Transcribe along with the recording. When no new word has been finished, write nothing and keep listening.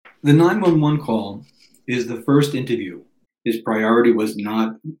The 911 call is the first interview. His priority was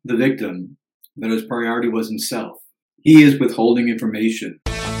not the victim, but his priority was himself. He is withholding information.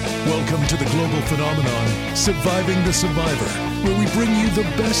 Welcome to the global phenomenon, Surviving the Survivor, where we bring you the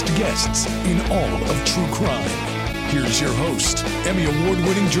best guests in all of true crime. Here's your host, Emmy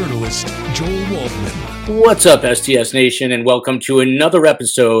Award-winning journalist, Joel Waldman. What's up, STS Nation, and welcome to another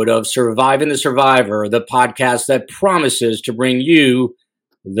episode of Surviving the Survivor, the podcast that promises to bring you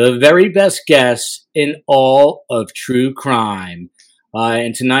the very best guests in all of true crime.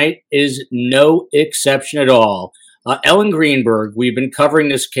 And tonight is no exception at all. Ellen Greenberg, we've been covering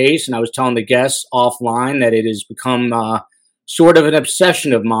this case, and I was telling the guests offline that it has become sort of an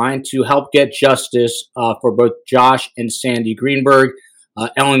obsession of mine to help get justice for both Josh and Sandy Greenberg.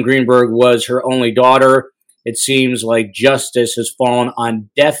 Ellen Greenberg was her only daughter. It seems like justice has fallen on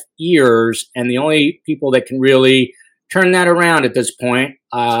deaf ears, and the only people that can really turn that around at this point,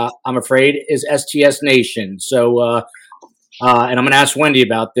 I'm afraid, is STS Nation. So, and I'm going to ask Wendy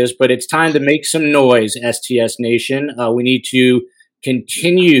about this, but it's time to make some noise, STS Nation. We need to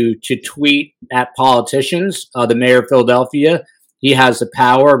continue to tweet at politicians. The mayor of Philadelphia, he has the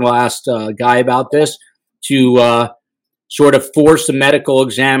power, and we'll ask Guy about this, to sort of force the medical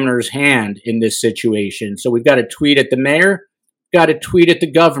examiner's hand in this situation. So we've got to tweet at the mayor, got to tweet at the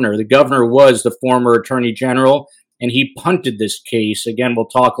governor. The governor was the former attorney general, and he punted this case. Again, we'll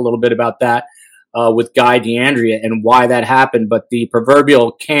talk a little bit about that with Guy DeAndrea and why that happened. But the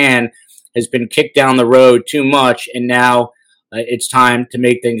proverbial can has been kicked down the road too much, and now it's time to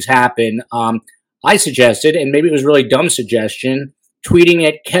make things happen. I suggested, and maybe it was a really dumb suggestion, tweeting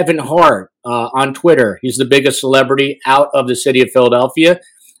at Kevin Hart on Twitter. He's the biggest celebrity out of the city of Philadelphia.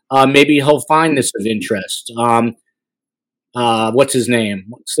 Maybe he'll find this of interest. What's his name?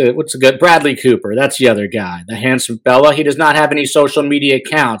 What's the good? Bradley Cooper. That's the other guy, the handsome fella. He does not have any social media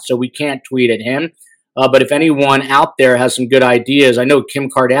accounts, so we can't tweet at him. But if anyone out there has some good ideas, I know Kim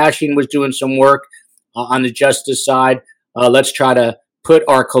Kardashian was doing some work on the justice side. Let's try to put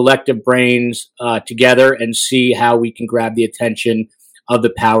our collective brains together and see how we can grab the attention of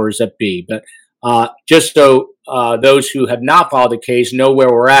the powers that be. But just so those who have not followed the case know where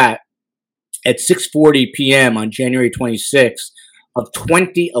we're at 6:40 p.m. on January 26th of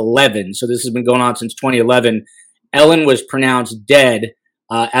 2011, so this has been going on since 2011, Ellen was pronounced dead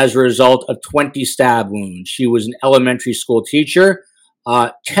as a result of 20 stab wounds. She was an elementary school teacher.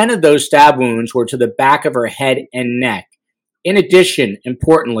 10 of those stab wounds were to the back of her head and neck. In addition,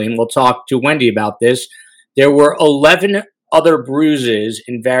 importantly, and we'll talk to Wendy about this, there were 11 other bruises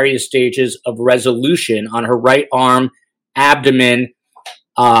in various stages of resolution on her right arm, abdomen,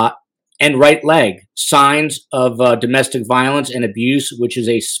 and right leg, signs of domestic violence and abuse, which is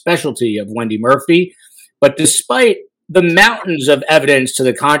a specialty of Wendy Murphy. But despite the mountains of evidence to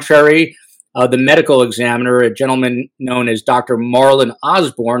the contrary, the medical examiner, a gentleman known as Dr. Marlon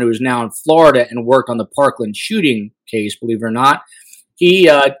Osborne, who is now in Florida and worked on the Parkland shooting case, believe it or not, he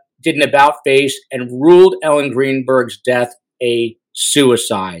did an about-face and ruled Ellen Greenberg's death a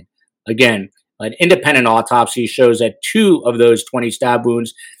suicide. Again, an independent autopsy shows that 2 of those 20 stab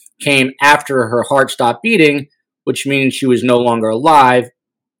wounds came after her heart stopped beating, which means she was no longer alive.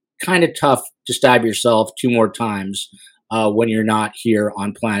 Kind of tough to stab yourself 2 more times when you're not here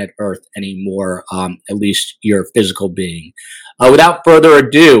on planet Earth anymore, at least your physical being. Without further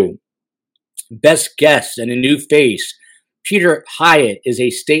ado, best guest and a new face. Peter Hyatt is a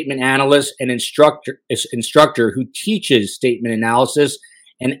statement analyst and instructor who teaches statement analysis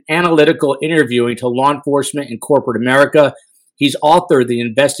and analytical interviewing to law enforcement in corporate America. He's authored the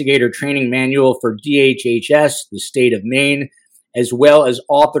Investigator Training Manual for DHHS, the state of Maine, as well as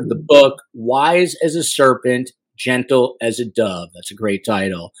authored the book, Wise as a Serpent, Gentle as a Dove. That's a great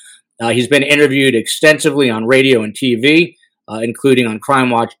title. He's been interviewed extensively on radio and TV, including on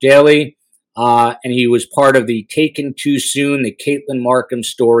Crime Watch Daily, and he was part of the Taken Too Soon, the Caitlin Markham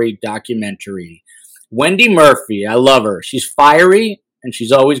story documentary. Wendy Murphy, I love her. She's fiery, and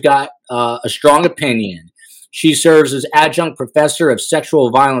she's always got a strong opinion. She serves as adjunct professor of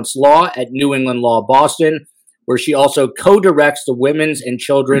sexual violence law at New England Law Boston, where she also co-directs the Women's and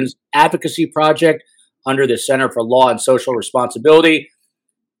Children's Advocacy Project under the Center for Law and Social Responsibility.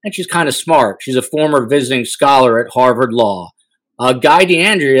 And she's kind of smart. She's a former visiting scholar at Harvard Law. Guy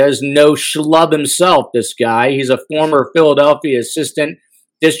DeAndrea is no schlub himself, this guy. He's a former Philadelphia assistant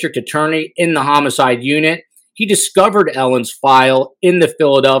district attorney in the homicide unit. He discovered Ellen's file in the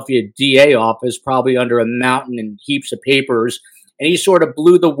Philadelphia DA office, probably under a mountain and heaps of papers, and he sort of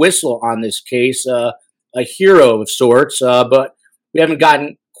blew the whistle on this case, a hero of sorts, but we haven't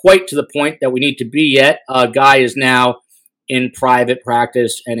gotten quite to the point that we need to be yet. Guy is now in private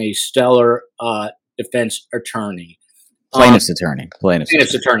practice and a stellar defense attorney. Plaintiff's attorney. Plaintiff's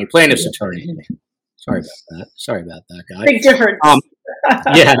attorney. Sorry about that, guy. Big difference.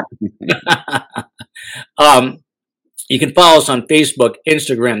 Yeah. You can follow us on Facebook,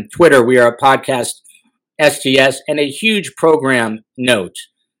 Instagram, Twitter. We are a podcast STS, and a huge program note.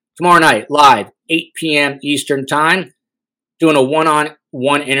 Tomorrow night, live, 8 p.m. Eastern Time, doing a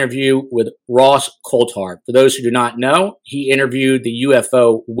one-on-one interview with Ross Coulthart. For those who do not know, he interviewed the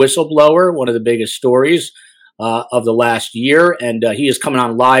UFO whistleblower, one of the biggest stories of the last year, and he is coming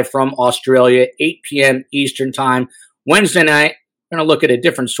on live from Australia, 8 p.m. Eastern Time. Wednesday night, we're going to look at a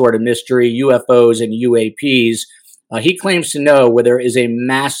different sort of mystery, UFOs and UAPs. He claims to know where there is a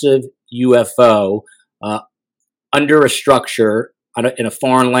massive UFO under a structure in a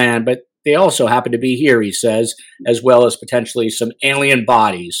foreign land, but they also happen to be here, he says, as well as potentially some alien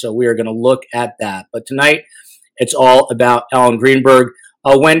bodies. So we are going to look at that. But tonight, it's all about Alan Greenberg.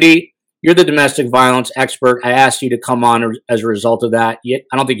 Wendy, you're the domestic violence expert. I asked you to come on as a result of that. Yet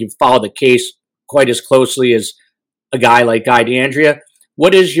I don't think you've followed the case quite as closely as a guy like Guy DeAndrea.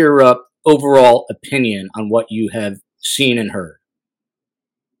 What is your overall opinion on what you have seen and heard?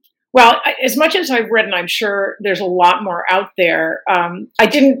 Well, as much as I've read, and I'm sure there's a lot more out there, I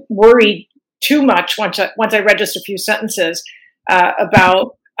didn't worry too much once I read just a few sentences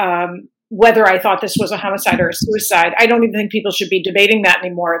about whether I thought this was a homicide or a suicide. I don't even think people should be debating that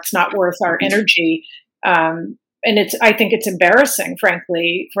anymore. It's not worth our energy. And I think it's embarrassing,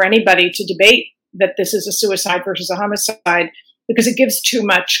 frankly, for anybody to debate that this is a suicide versus a homicide, because it gives too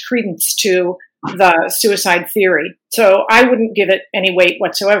much credence to the suicide theory. So I wouldn't give it any weight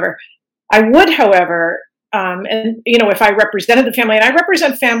whatsoever. I would, however, if I represented the family, and I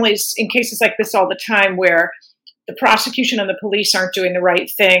represent families in cases like this all the time where the prosecution and the police aren't doing the right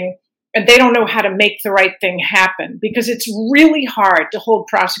thing, and they don't know how to make the right thing happen, because it's really hard to hold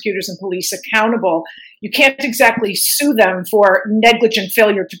prosecutors and police accountable. You can't exactly sue them for negligent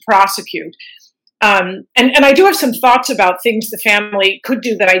failure to prosecute. And I do have some thoughts about things the family could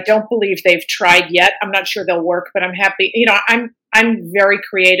do that I don't believe they've tried yet. I'm not sure they'll work, but I'm happy. I'm very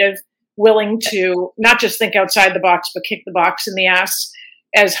creative, willing to not just think outside the box, but kick the box in the ass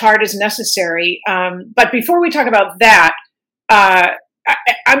as hard as necessary. But before we talk about that,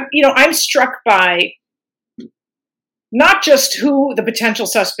 I'm struck by not just who the potential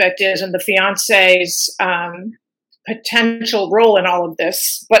suspect is and the fiance's potential role in all of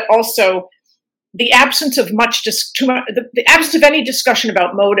this, but also the absence of the absence of any discussion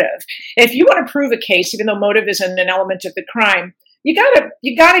about motive. If you want to prove a case, even though motive isn't an element of the crime, you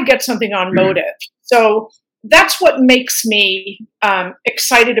gotta get something on motive. So that's what makes me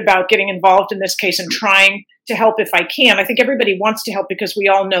excited about getting involved in this case and trying to help if I can. I think everybody wants to help because we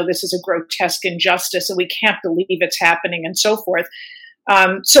all know this is a grotesque injustice and we can't believe it's happening and so forth.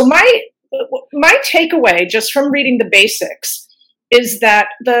 So my takeaway just from reading the basics is that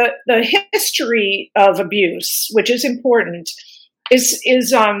the history of abuse, which is important,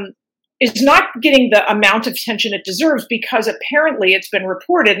 is not getting the amount of attention it deserves, because apparently it's been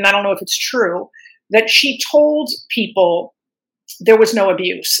reported, and I don't know if it's true, that she told people there was no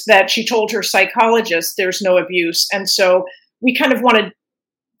abuse, that she told her psychologist there's no abuse. And so we kind of want to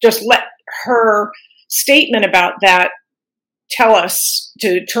just let her statement about that tell us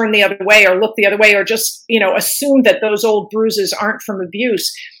to turn the other way or look the other way, or just, assume that those old bruises aren't from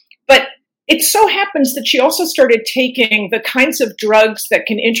abuse. But it so happens that she also started taking the kinds of drugs that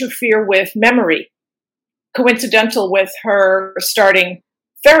can interfere with memory, coincidental with her starting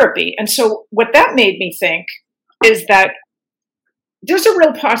therapy. And so what that made me think is that there's a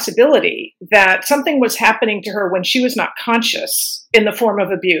real possibility that something was happening to her when she was not conscious in the form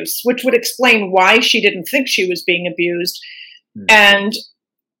of abuse, which would explain why she didn't think she was being abused, and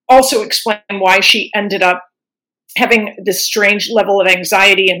also explain why she ended up having this strange level of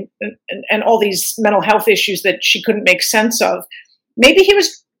anxiety and all these mental health issues that she couldn't make sense of. Maybe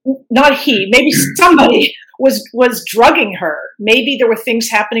maybe somebody was drugging her. Maybe there were things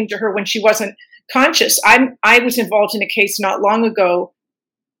happening to her when she wasn't conscious. I was involved in a case not long ago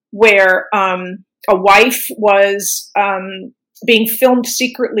where a wife was being filmed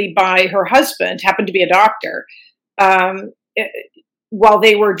secretly by her husband, happened to be a doctor, while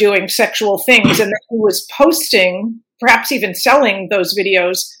they were doing sexual things, and he was posting, perhaps even selling those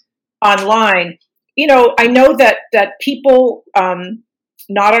videos online. I know that people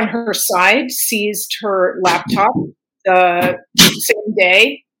not on her side seized her laptop the same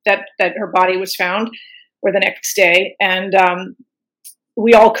day that her body was found, or the next day. And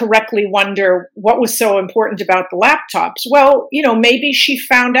we all correctly wonder what was so important about the laptops. Well, maybe she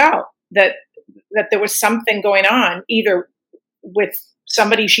found out that there was something going on, either with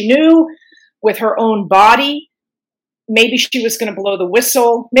somebody she knew, with her own body. Maybe she was going to blow the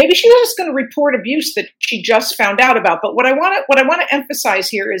whistle. Maybe she was just going to report abuse that she just found out about. But what I want to emphasize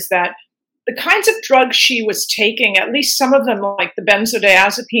here is that the kinds of drugs she was taking, at least some of them like the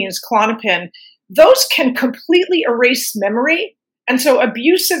benzodiazepines, Klonopin, those can completely erase memory. And so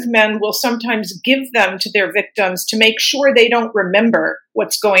abusive men will sometimes give them to their victims to make sure they don't remember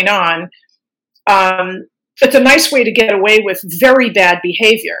what's going on. It's a nice way to get away with very bad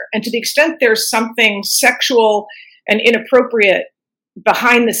behavior. And to the extent there's something sexual and inappropriate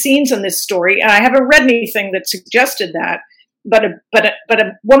behind the scenes in this story, and I haven't read anything that suggested that, but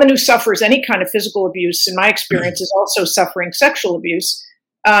a woman who suffers any kind of physical abuse, in my experience, is also suffering sexual abuse.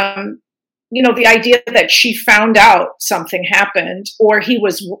 The idea that she found out something happened, or he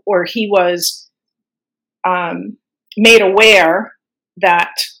was made aware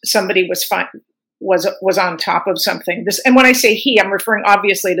that somebody was on top of something. And when I say he, I'm referring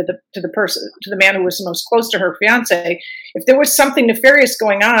obviously to the man who was the most close to her fiance. If there was something nefarious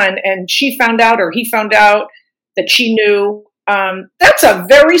going on and she found out or he found out that she knew, that's a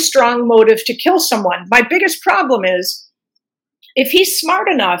very strong motive to kill someone. My biggest problem is if he's smart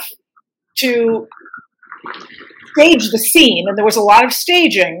enough to stage the scene, and there was a lot of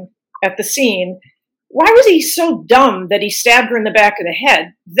staging at the scene, why was he so dumb that he stabbed her in the back of the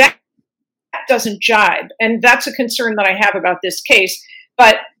head? That doesn't jibe. And that's a concern that I have about this case.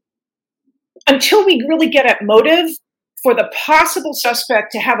 But until we really get at motive, for the possible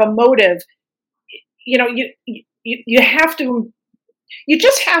suspect to have a motive, you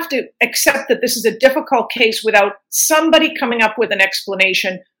just have to accept that this is a difficult case without somebody coming up with an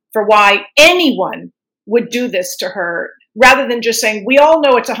explanation for why anyone would do this to her, rather than just saying, we all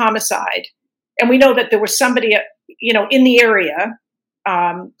know it's a homicide. And we know that there was somebody, in the area,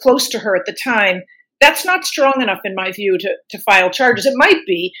 close to her at the time. That's not strong enough, in my view, to file charges. It might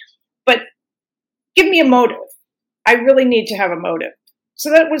be, but give me a motive. I really need to have a motive. So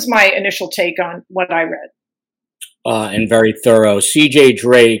that was my initial take on what I read. And very thorough. CJ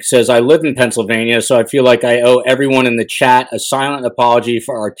Drake says, I live in Pennsylvania, so I feel like I owe everyone in the chat a silent apology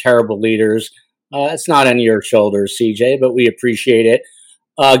for our terrible leaders. It's not on your shoulders, CJ, but we appreciate it.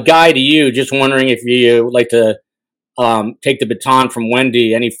 Guy, to you, just wondering if you would like to take the baton from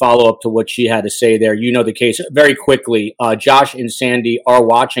Wendy, any follow-up to what she had to say there. You know the case very quickly. Josh and Sandy are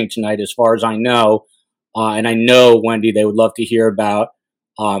watching tonight, as far as I know. And I know, Wendy, they would love to hear about,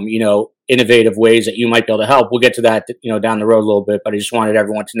 innovative ways that you might be able to help. We'll get to that, down the road a little bit, but I just wanted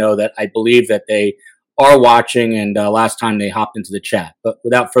everyone to know that I believe that they are watching, and last time they hopped into the chat. But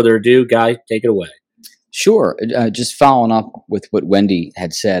without further ado, Guy, take it away. Sure. Just following up with what Wendy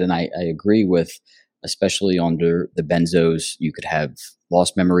had said, and I agree with, especially under the benzos, you could have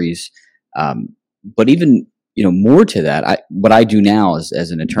lost memories. But even, more to that, what I do now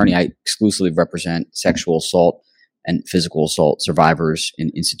as an attorney, I exclusively represent sexual assault and physical assault survivors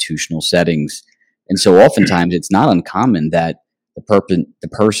in institutional settings. And so oftentimes it's not uncommon that the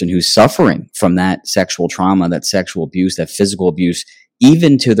person who's suffering from that sexual trauma, that sexual abuse, that physical abuse,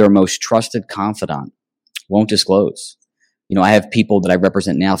 even to their most trusted confidant, won't disclose. I have people that I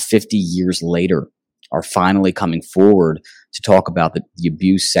represent now 50 years later are finally coming forward to talk about the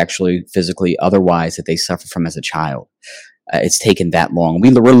abuse sexually, physically, otherwise that they suffer from as a child. It's taken that long.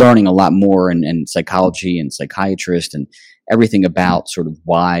 We're learning a lot more in psychology and psychiatrists and everything about sort of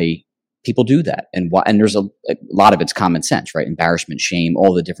why people do that, and there's a lot of it's common sense, right? Embarrassment, shame,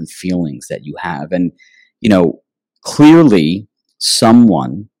 all the different feelings that you have, and clearly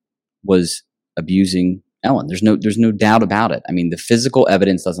someone was abusing Ellen. There's no doubt about it. I mean, the physical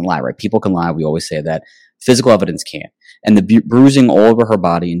evidence doesn't lie, right? People can lie. We always say that. Physical evidence can't. And the bruising all over her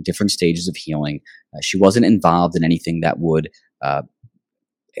body in different stages of healing, she wasn't involved in anything that would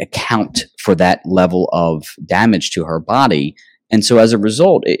account for that level of damage to her body. And so as a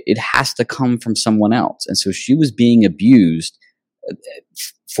result, it has to come from someone else. And so she was being abused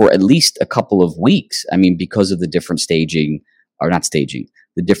for at least a couple of weeks. I mean, because of the different the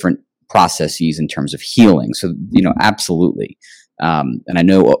different processes in terms of healing. So, absolutely. And I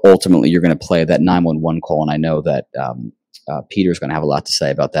know ultimately you're going to play that 911 call, and I know that Peter's going to have a lot to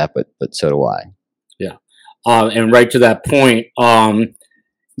say about that, but so do I. Yeah. And right to that point,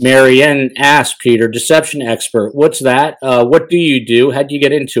 Marianne asked Peter, deception expert, what's that? What do you do? How do you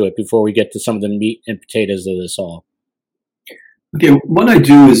get into it before we get to some of the meat and potatoes of this all? Okay, what I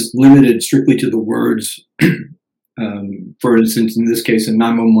do is limited strictly to the words, for instance, in this case, a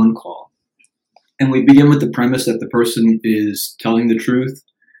 911 call. And we begin with the premise that the person is telling the truth.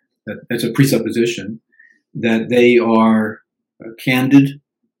 That's a presupposition, that they are candid,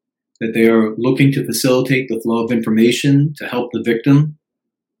 that they are looking to facilitate the flow of information to help the victim.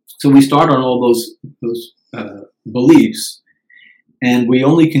 So we start on all those beliefs, and we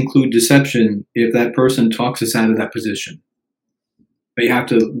only conclude deception if that person talks us out of that position. They have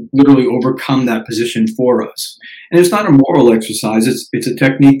to literally overcome that position for us. And it's not a moral exercise. It's a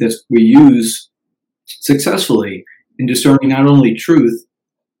technique that we use successfully in discerning not only truth,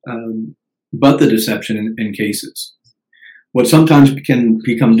 but the deception in cases. What sometimes can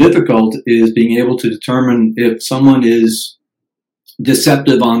become difficult is being able to determine if someone is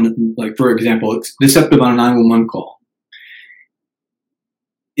deceptive on, like, for example, it's deceptive on a 911 call.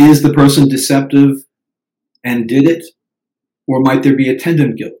 Is the person deceptive and did it? Or might there be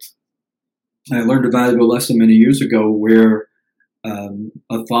attendant guilt? I learned a valuable lesson many years ago where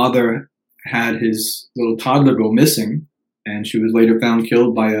a father had his little toddler go missing, and she was later found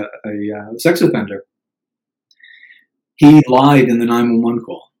killed by a sex offender. He lied in the 911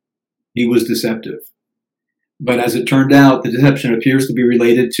 call. He was deceptive. But as it turned out, the deception appears to be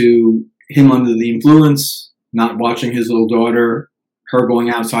related to him under the influence, not watching his little daughter, her going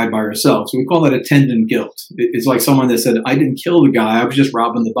outside by herself. So we call that attendant guilt. It's like someone that said, I didn't kill the guy, I was just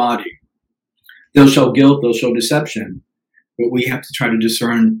robbing the body. They'll show guilt, they'll show deception, but we have to try to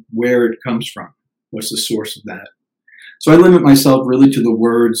discern where it comes from. What's the source of that? So I limit myself really to the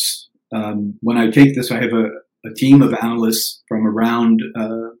words. When I take this, I have a team of analysts from around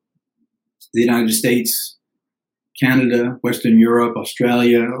the United States, Canada, Western Europe,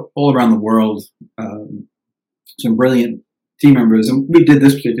 Australia, all around the world. Some brilliant team members. And we did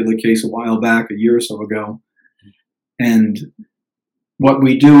this particular case a while back, a year or so ago. And what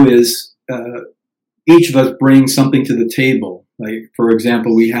we do is each of us brings something to the table. Like, for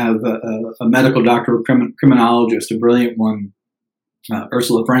example, we have a medical doctor, a criminologist, a brilliant one,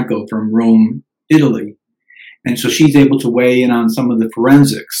 Ursula Franco from Rome, Italy. And so she's able to weigh in on some of the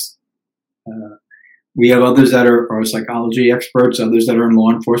forensics. We have others that are psychology experts, others that are in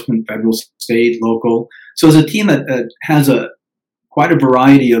law enforcement, federal, state, local. So it's a team that has quite a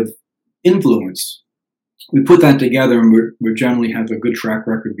variety of influence. We put that together, and we generally have a good track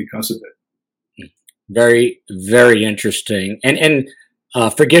record because of it. Very, very interesting. And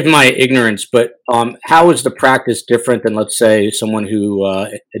forgive my ignorance, but how is the practice different than, let's say, someone who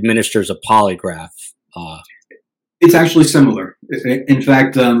administers a polygraph? It's actually similar. In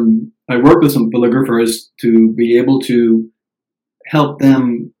fact, I work with some polygraphers to be able to help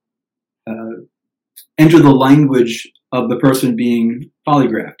them enter the language of the person being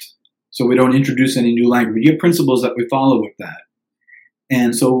polygraphed. So we don't introduce any new language. We have principles that we follow with that.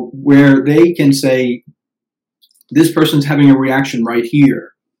 And so where they can say, this person's having a reaction right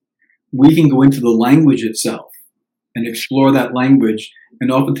here, we can go into the language itself and explore that language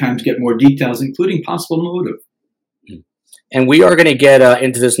and oftentimes get more details, including possible motive. And we are going to get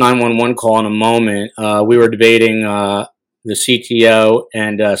into this 911 call in a moment. We were debating the CTO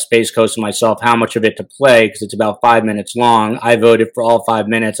and Space Coast and myself how much of it to play because it's about 5 minutes long. I voted for all 5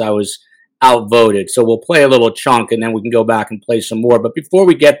 minutes. I was outvoted. So we'll play a little chunk and then we can go back and play some more. But before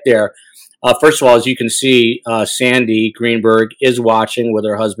we get there, first of all, as you can see, Sandy Greenberg is watching with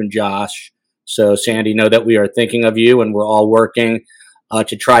her husband, Josh. So Sandy, know that we are thinking of you and we're all working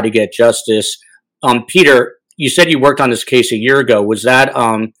to try to get justice. Peter, you said you worked on this case a year ago. Was that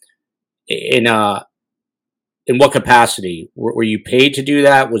in what capacity? Were you paid to do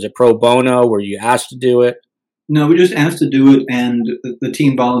that? Was it pro bono? Were you asked to do it? No, we just asked to do it, and the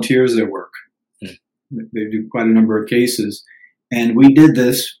team volunteers their work. They do quite a number of cases. And we did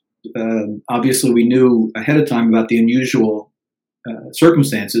this. Obviously, we knew ahead of time about the unusual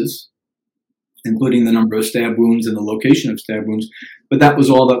circumstances, including the number of stab wounds and the location of stab wounds. But that was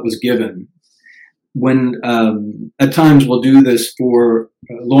all that was given. When at times we'll do this for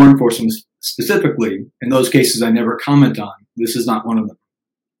law enforcement specifically, in those cases I never comment on. This is not one of them.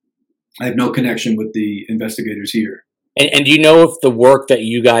 I have no connection with the investigators here. And do you know if the work that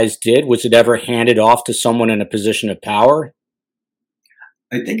you guys did, was it ever handed off to someone in a position of power?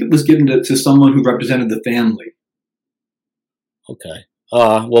 I think it was given to someone who represented the family. Okay.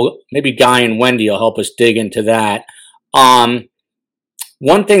 Well, maybe Guy and Wendy will help us dig into that.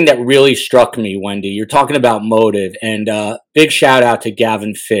 One thing that really struck me, Wendy, you're talking about motive, and big shout out to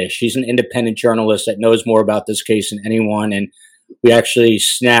Gavin Fish. He's an independent journalist that knows more about this case than anyone, and we actually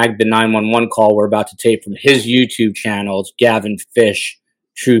snagged the 911 call we're about to tape from his YouTube channel. It's Gavin Fish,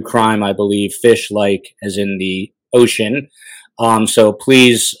 True Crime, I believe, fish like as in the ocean. So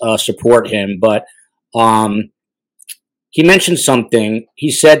please support him. But he mentioned something.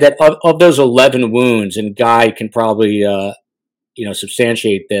 He said that of those 11 wounds, and Guy can probably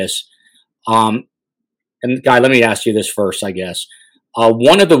substantiate this. And Guy, let me ask you this first, I guess.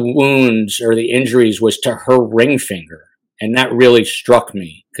 one of the wounds or the injuries was to her ring finger. And that really struck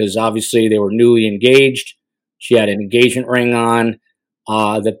me because obviously they were newly engaged. She had an engagement ring on.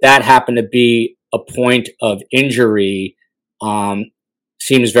 That happened to be a point of injury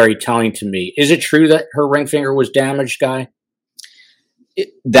seems very telling to me. Is it true that her ring finger was damaged, Guy?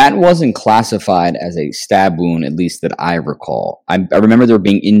 That wasn't classified as a stab wound, at least that I recall. I remember there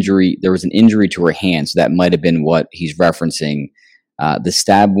being injury. There was an injury to her hand, so that might have been what he's referencing. The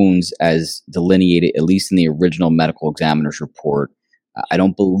stab wounds, as delineated, at least in the original medical examiner's report, I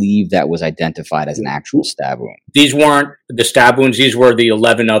don't believe that was identified as an actual stab wound. These weren't the stab wounds. These were the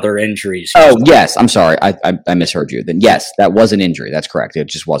 11 other injuries. Oh, yes. I'm sorry. I misheard you. Then, yes, that was an injury. That's correct. It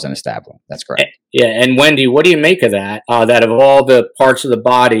just wasn't a stab wound. That's correct. Yeah. And Wendy, what do you make of that? That of all the parts of the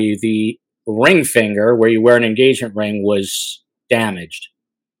body, the ring finger, where you wear an engagement ring, was damaged?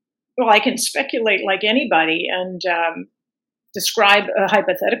 Well, I can speculate like anybody and describe a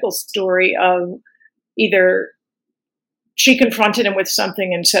hypothetical story of either she confronted him with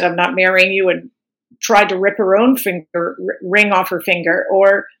something and said, "I'm not marrying you," and tried to rip her own ring off her finger,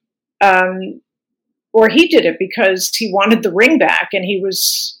 or he did it because he wanted the ring back and he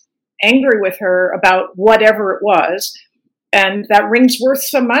was angry with her about whatever it was, and that ring's worth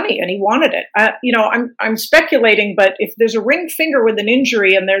some money and he wanted it. I'm speculating, but if there's a ring finger with an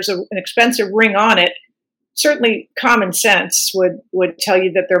injury and there's an expensive ring on it, certainly common sense would tell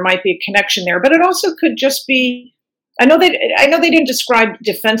you that there might be a connection there. But it also could just be, I know they didn't describe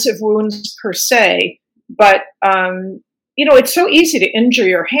defensive wounds per se, but it's so easy to injure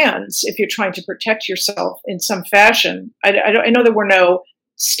your hands if you're trying to protect yourself in some fashion. I know there were no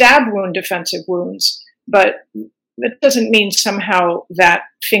stab wound defensive wounds, but that doesn't mean somehow that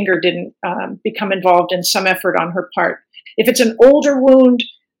finger didn't become involved in some effort on her part. If it's an older wound,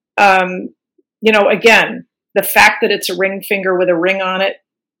 again, the fact that it's a ring finger with a ring on it,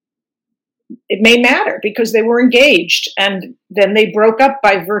 it may matter because they were engaged and then they broke up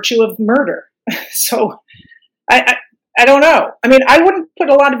by virtue of murder. So I don't know. I mean, I wouldn't put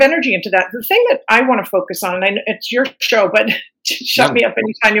a lot of energy into that. The thing that I want to focus on, and I know it's your show, but shut me up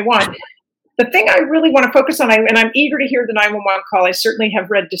anytime you want. The thing I really want to focus on, and I'm eager to hear the 911 call. I certainly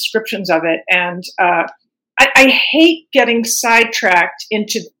have read descriptions of it. And I hate getting sidetracked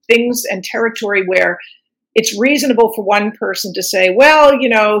into things and territory where it's reasonable for one person to say, well,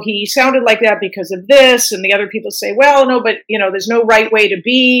 he sounded like that because of this. And the other people say, well, no, but, there's no right way to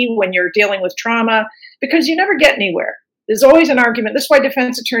be when you're dealing with trauma, because you never get anywhere. There's always an argument. That's why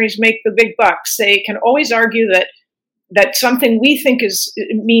defense attorneys make the big bucks. They can always argue that something we think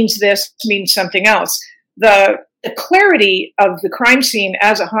means this means something else. The clarity of the crime scene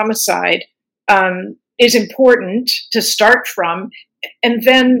as a homicide is important to start from. And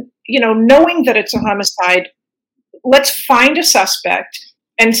then, knowing that it's a homicide, let's find a suspect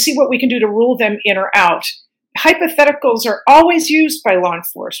and see what we can do to rule them in or out. Hypotheticals are always used by law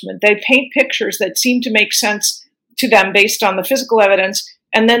enforcement. They paint pictures that seem to make sense to them based on the physical evidence,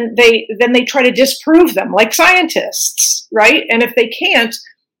 and then they try to disprove them like scientists, right? And if they can't,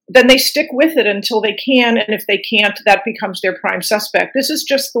 then they stick with it until they can, and if they can't, that becomes their prime suspect. This is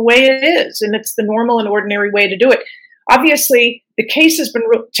just the way it is, and it's the normal and ordinary way to do it. Obviously, the case has been,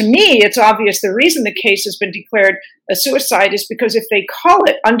 to me, it's obvious the reason the case has been declared a suicide is because if they call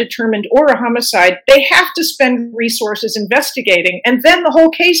it undetermined or a homicide, they have to spend resources investigating, and then the whole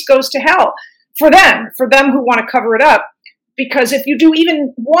case goes to hell for them who want to cover it up. Because if you do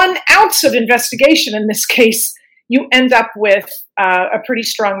even 1 ounce of investigation in this case, you end up with a pretty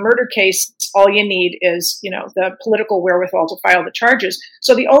strong murder case. All you need is, the political wherewithal to file the charges.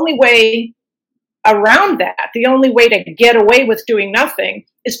 So the only way around that, the only way to get away with doing nothing,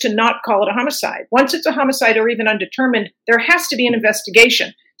 is to not call it a homicide. Once it's a homicide or even undetermined, there has to be an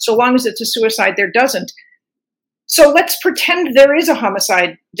investigation. So long as it's a suicide, there doesn't. So let's pretend there is a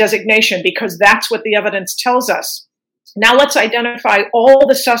homicide designation because that's what the evidence tells us. Now let's identify all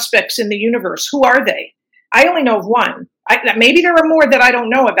the suspects in the universe. Who are they? I only know of one. Maybe there are more that I don't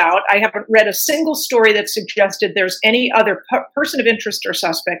know about. I haven't read a single story that suggested there's any other person of interest or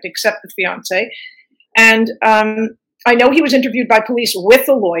suspect except the fiancé. And I know he was interviewed by police with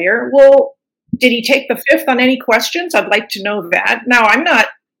a lawyer. Well, did he take the fifth on any questions? I'd like to know that. Now, I'm not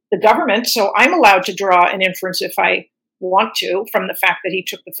the government, so I'm allowed to draw an inference if I want to from the fact that he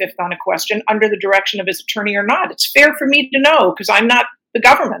took the fifth on a question under the direction of his attorney or not. It's fair for me to know because I'm not the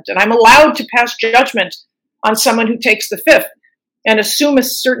government, and I'm allowed to pass judgment on someone who takes the fifth and assume a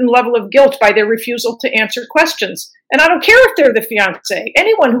certain level of guilt by their refusal to answer questions. And I don't care if they're the fiancé.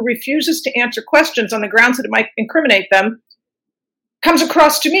 Anyone who refuses to answer questions on the grounds that it might incriminate them comes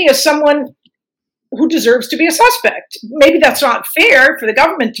across to me as someone who deserves to be a suspect. Maybe that's not fair for the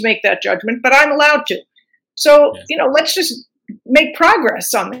government to make that judgment, but I'm allowed to. So, let's just make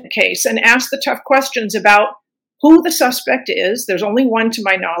progress on the case and ask the tough questions about who the suspect is. There's only one to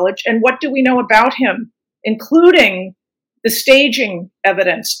my knowledge. And what do we know about him, including the staging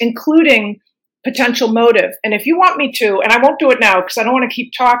evidence, including potential motive. And if you want me to, and I won't do it now because I don't want to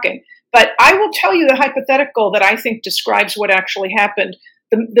keep talking, but I will tell you the hypothetical that I think describes what actually happened,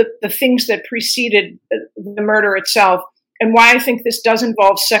 the things that preceded the murder itself, and why I think this does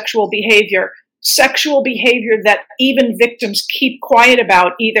involve sexual behavior that even victims keep quiet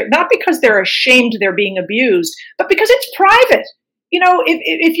about, either not because they're ashamed they're being abused, but because it's private.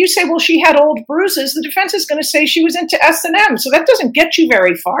 If you say, well, she had old bruises, the defense is going to say she was into S&M. So that doesn't get you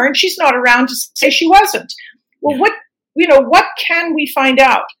very far. And she's not around to say she wasn't. Well, what can we find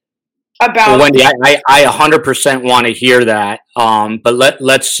out about? Well, Wendy, I 100% want to hear that. But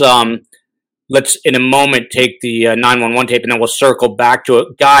let's in a moment take the 911 tape, and then we'll circle back to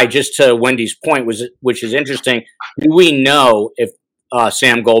it. Guy, just to Wendy's point, which is interesting. Do we know if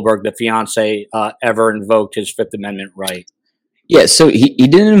Sam Goldberg, the fiance, ever invoked his Fifth Amendment right? Yeah, so he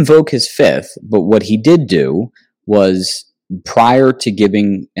didn't invoke his fifth, but what he did do was, prior to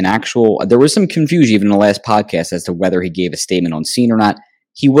giving an actual, there was some confusion even in the last podcast as to whether he gave a statement on scene or not.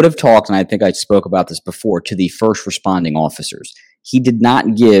 He would have talked, and I think I spoke about this before, to the first responding officers. He did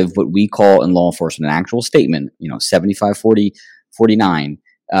not give what we call in law enforcement an actual statement, 75-49,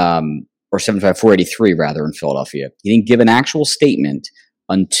 or 75-483 rather in Philadelphia. He didn't give an actual statement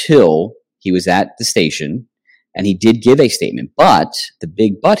until he was at the station. And he did give a statement, but the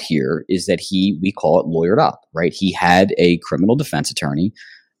big but here is that we call it lawyered up, right? He had a criminal defense attorney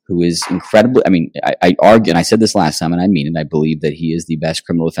who is incredibly, I argue, and I said this last time, and I mean it, I believe that he is the best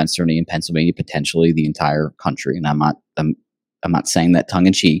criminal defense attorney in Pennsylvania, potentially the entire country. And I'm not saying that tongue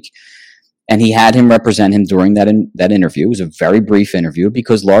in cheek. And he had him represent him during that interview. It was a very brief interview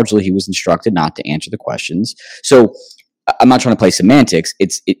because largely he was instructed not to answer the questions. So I'm not trying to play semantics. He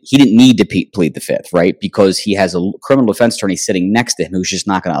didn't need to plead the fifth, right? Because he has a criminal defense attorney sitting next to him who's just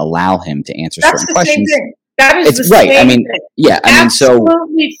not going to allow him to answer certain questions. Same thing. That is it's the right. same thing.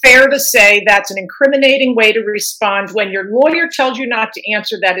 Absolutely fair to say that's an incriminating way to respond when your lawyer tells you not to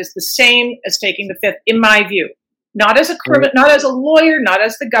answer. That is the same as taking the fifth, in my view. Not as a not as a lawyer, not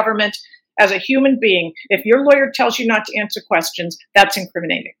as the government, as a human being. If your lawyer tells you not to answer questions, that's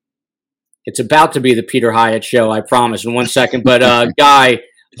incriminating. It's about to be the Peter Hyatt show, I promise, in 1 second. But Guy,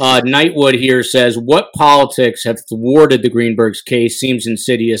 Knightwood here says, what politics have thwarted the Greenberg's case? Seems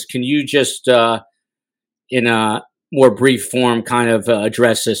insidious. Can you just, in a more brief form, kind of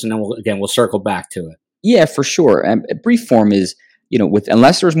address this? And then we'll circle back to it. Yeah, for sure. A brief form is,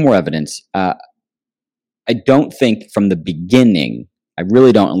 unless there's more evidence, I don't think from the beginning, I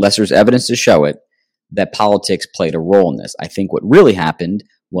really don't, unless there's evidence to show it, that politics played a role in this. I think what really happened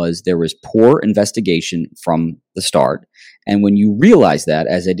was there was poor investigation from the start. And when you realize that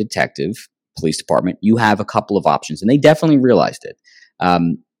as a detective, police department, you have a couple of options. And they definitely realized it.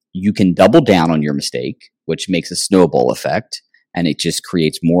 You can double down on your mistake, which makes a snowball effect. And it just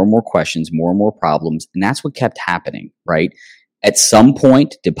creates more and more questions, more and more problems. And that's what kept happening, right? At some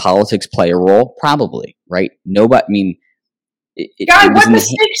point, did politics play a role? Probably, right? Nobody, Guy, what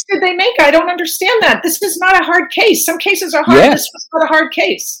mistakes did they make? I don't understand that. This is not a hard case. Some cases are hard. Yeah. This was not a hard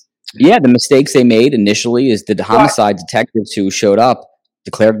case. Yeah, the mistakes they made initially is the homicide detectives who showed up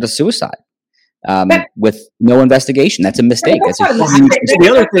declared it a suicide with no investigation. That's a mistake. That's a huge mistake.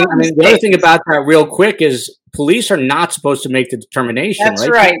 The other thing about that, real quick, is police are not supposed to make the determination. That's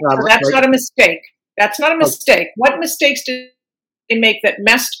right. That's not a mistake. That's not a mistake. What mistakes did they make that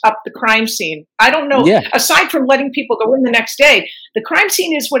messed up the crime scene? I don't know. Yeah. Aside from letting people go in the next day, the crime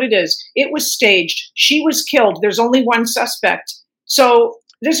scene is what it is. It was staged. She was killed. There's only one suspect. So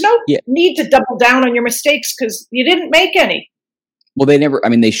there's no need to double down on your mistakes because you didn't make any. Well,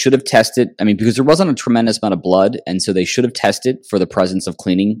 they should have tested. Because there wasn't a tremendous amount of blood. And so they should have tested for the presence of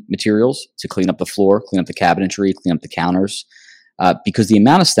cleaning materials to clean up the floor, clean up the cabinetry, clean up the counters. Because the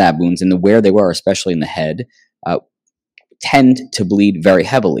amount of stab wounds and where they were, especially in the head, tend to bleed very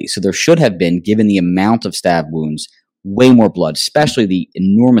heavily. So there should have been, given the amount of stab wounds, way more blood, especially the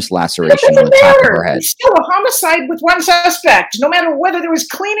enormous laceration on the top of her head. It's still a homicide with one suspect. No matter whether there was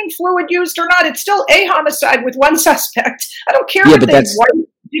cleaning fluid used or not, it's still a homicide with one suspect. I don't care if they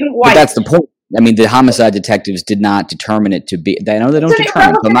didn't wipe. But that's the point. The homicide detectives did not determine it to be. I know they don't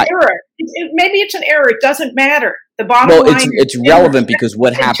determine it. Maybe it's an error. It doesn't matter. The bottom line it's relevant because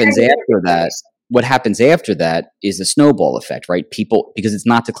what happens after that? What happens after that is a snowball effect, right? Because it's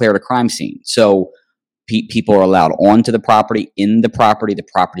not declared a crime scene. So People are allowed onto the property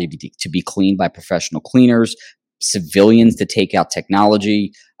to be cleaned by professional cleaners, civilians to take out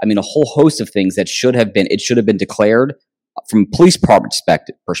technology. I mean, a whole host of things that should have been declared from police department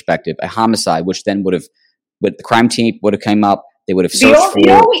perspective, a homicide, which then the crime team would have come up. They would have searched the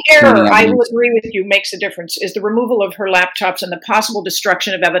only error I will agree with you makes a difference is the removal of her laptops and the possible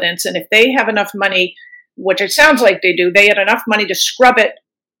destruction of evidence. And if they have enough money, which it sounds like they do, they had enough money to scrub it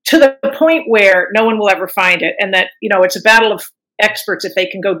to the point where no one will ever find it. And that, it's a battle of experts. If they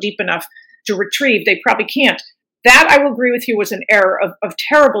can go deep enough to retrieve, they probably can't. That I will agree with you was an error of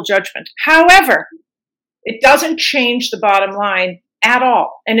terrible judgment. However, it doesn't change the bottom line at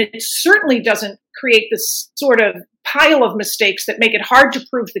all. And it certainly doesn't create this sort of pile of mistakes that make it hard to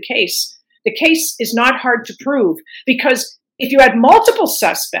prove the case. The case is not hard to prove because if you had multiple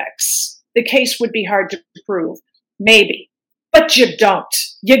suspects, the case would be hard to prove. Maybe. But you don't.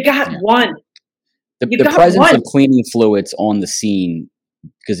 You got one. The presence of cleaning fluids on the scene,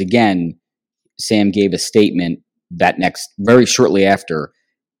 because again, Sam gave a statement very shortly after,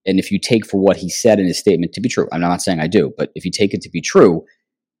 and if you take for what he said in his statement to be true, I'm not saying I do, but if you take it to be true,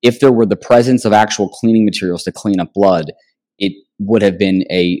 if there were the presence of actual cleaning materials to clean up blood, it would have been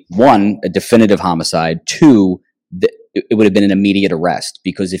a definitive homicide. 2, it would have been an immediate arrest,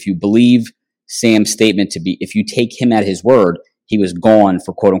 because if you believe Sam's statement if you take him at his word, he was gone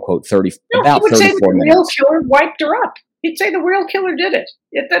for quote unquote 34 minutes. He would say the real killer wiped her up. He'd say the real killer did it.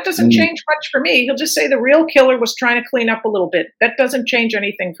 That doesn't change much for me. He'll just say the real killer was trying to clean up a little bit. That doesn't change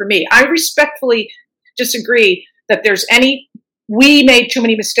anything for me. I respectfully disagree that we made too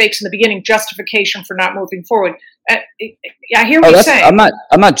many mistakes in the beginning, justification for not moving forward. I hear what you're saying.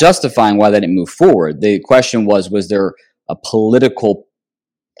 I'm not justifying why they didn't move forward. The question was there a political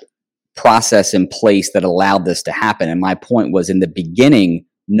process in place that allowed this to happen? And my point was, in the beginning,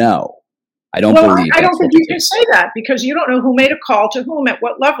 no. I don't believe. I don't think you can say that because you don't know who made a call to whom at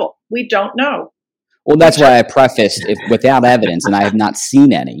what level. We don't know. Well, that's why I prefaced without evidence, and I have not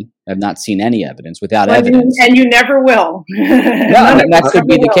seen any. I have not seen any evidence without evidence, and you never will. That could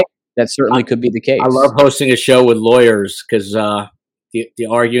be the case. That certainly could be the case. I love hosting a show with lawyers because the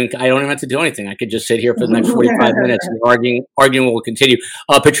arguing. I don't even have to do anything. I could just sit here for the next 45 minutes, and the arguing will continue.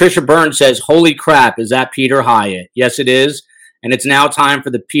 Patricia Burns says, "Holy crap! Is that Peter Hyatt?" Yes, it is. And it's now time for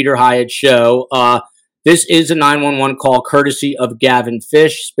the Peter Hyatt Show. This is a 911 call courtesy of Gavin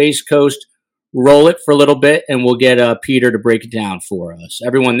Fish, Space Coast. Roll it for a little bit, and we'll get Peter to break it down for us.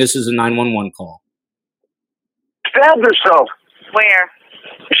 Everyone, this is a 911 call. Stabbed herself. Where?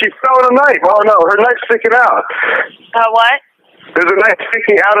 She fell in a knife. Oh, no, her knife's sticking out. What? There's a knife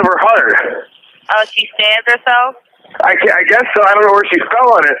sticking out of her heart. Oh, she stabbed herself? I guess so. I don't know where she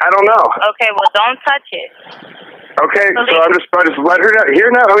fell on it. I don't know. Okay, well, don't touch it. Okay, so I just let her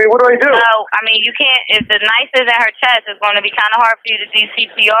here now. I mean, what do I do? No, I mean, you can't. If the knife is at her chest, it's going to be kind of hard for you to do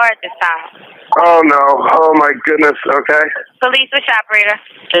CPR at this time. Oh, no. Oh, my goodness. Okay. Police, which operator?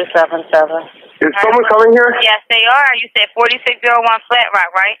 277. Is someone coming here? Yes, they are. You said 4601 Flat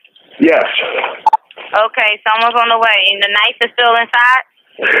Rock, right? Yes. Okay, someone's on the way. And the knife is still inside?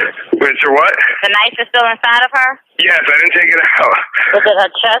 Wait, your what? The knife is still inside of her? Yes, I didn't take it out. Is it her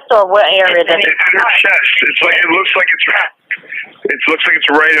chest or what area? It's in her chest. It looks like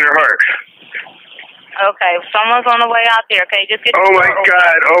it's right in her heart. Okay, someone's on the way out there. Okay, just get. Oh my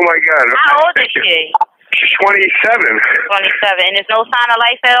God! Oh my God! How old is she? She's 27. 27, and there's no sign of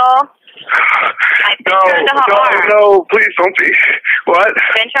life at all. No, please don't be. What?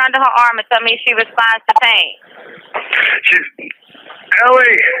 Pinch her under her arm and tell me if she responds to pain.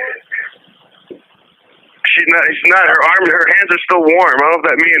 Ellie. She's not. Her hands are still warm. I don't know what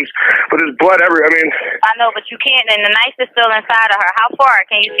that means, but there's blood everywhere. I mean, I know, but you can't. And the knife is still inside of her. How far?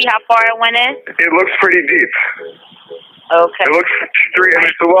 Can you see how far it went in? It looks pretty deep. Okay. It looks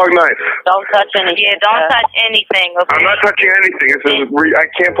it's a long knife. Don't touch anything. Yeah, don't touch anything. Okay. I'm not touching anything.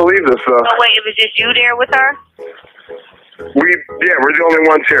 I can't believe this though. So wait, it was just you there with her? We're the only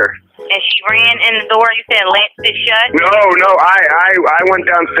ones here. And she ran in the door. You said latched it shut. No. I went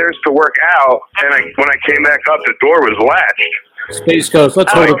downstairs to work out, and when I came back up, the door was latched. Space Coast.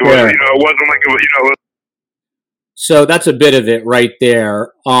 Let's hold it there. It wasn't like it was. So that's a bit of it right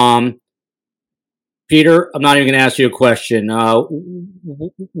there. Peter, I'm not even going to ask you a question. How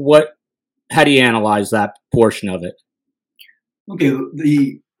do you analyze that portion of it? Okay,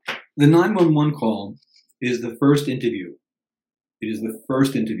 the 911 call is the first interview. It is the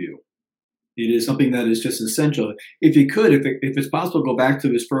first interview. It is something that is just essential. If it's possible, go back to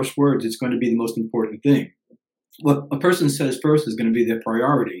his first words. It's going to be the most important thing. What a person says first is going to be their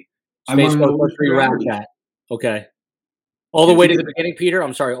priority. Space Coast, let's rewrap that. Okay. All the way to the beginning, Peter?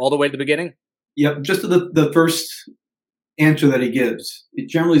 I'm sorry, all the way to the beginning? Yep, just the first answer that he gives. It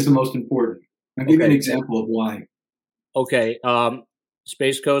generally is the most important. I'll give you an example of why. Okay.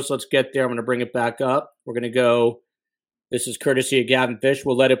 Space Coast, let's get there. I'm going to bring it back up. We're going to go. This is courtesy of Gavin Fish.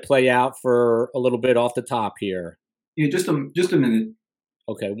 We'll let it play out for a little bit off the top here. Yeah, just a minute.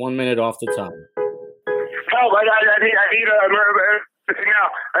 Okay, 1 minute off the top. Help! I need everything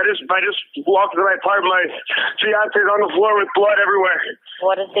out. I just walked to my apartment. My fiance's on the floor with blood everywhere.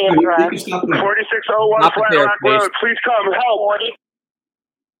 What is the address? 4601 Flat Rock Road. Please come help.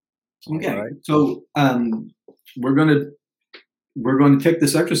 Okay, right. So we're going to take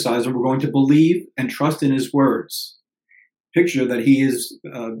this exercise and we're going to believe and trust in his words. Picture that he is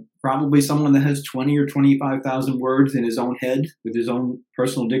probably someone that has 20 or 25,000 words in his own head with his own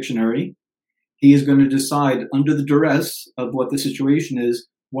personal dictionary. He is going to decide under the duress of what the situation is,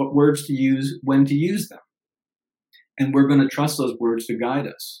 what words to use, when to use them. And we're going to trust those words to guide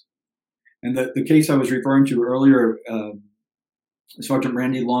us. And the case I was referring to earlier, Sergeant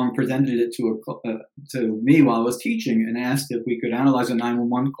Randy Long presented it to me while I was teaching and asked if we could analyze a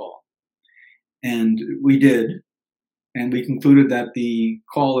 911 call. And we did. And we concluded that the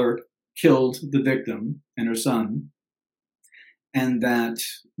caller killed the victim and her son, and that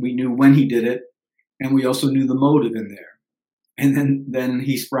we knew when he did it, and we also knew the motive in there. And then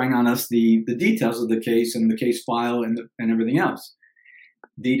he sprang on us the details of the case and the case file and everything else.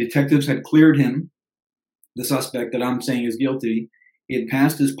 The detectives had cleared him, the suspect that I'm saying is guilty. He had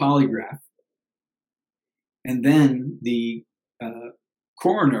passed his polygraph. And then the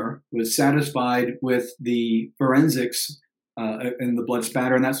coroner was satisfied with the forensics and the blood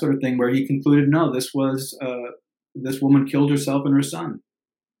spatter and that sort of thing, where he concluded, no, this woman killed herself and her son,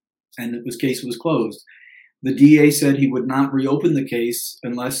 and case was closed. The DA said he would not reopen the case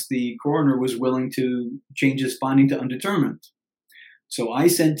unless the coroner was willing to change his finding to undetermined. So I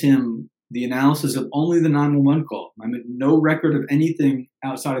sent him the analysis of only the 911 call. I mean, no record of anything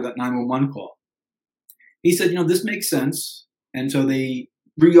outside of that 911 call. He said, this makes sense. And so they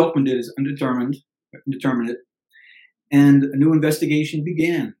reopened it as indeterminate, and a new investigation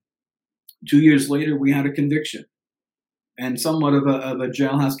began. 2 years later, we had a conviction and somewhat of a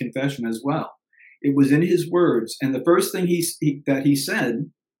jailhouse confession as well. It was in his words. And the first thing that he said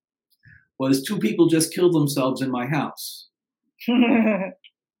was, 2 people just killed themselves in my house.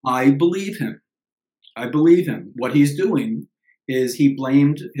 I believe him. What he's doing is he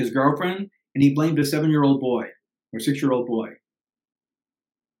blamed his girlfriend and he blamed a 7-year-old boy or 6-year-old boy.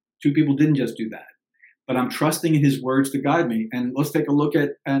 2 people didn't just do that. But I'm trusting in his words to guide me. And let's take a look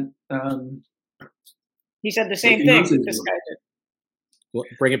at he said the same thing this guy did. Well,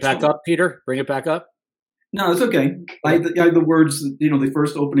 bring it back up, Peter. Bring it back up. No, it's okay. I have the words, the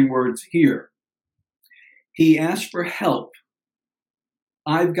first opening words here. He asked for help.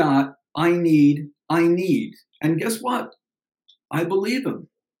 I've got, I need. And guess what? I believe him.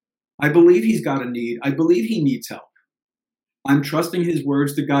 I believe he's got a need. I believe he needs help. I'm trusting his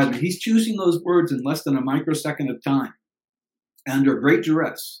words to guide me. He's choosing those words in less than a microsecond of time, under great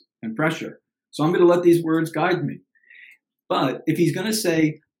duress and pressure. So I'm going to let these words guide me. But if he's going to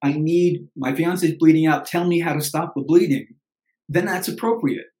say, my fiance's bleeding out, tell me how to stop the bleeding, then that's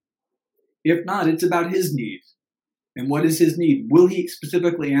appropriate. If not, it's about his need. And what is his need? Will he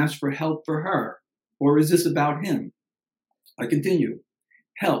specifically ask for help for her? Or is this about him? I continue.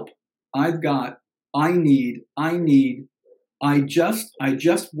 Help. I've got, I need. I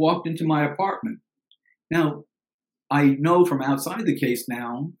just walked into my apartment. Now, I know from outside the case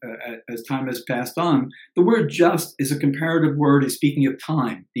now, as time has passed on, the word just is a comparative word, is speaking of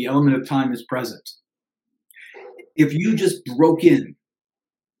time. The element of time is present. If you just broke in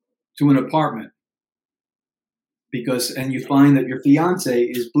to an apartment and you find that your fiance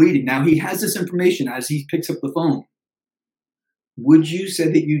is bleeding, now he has this information as he picks up the phone, would you say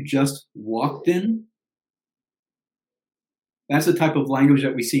that you just walked in? That's the type of language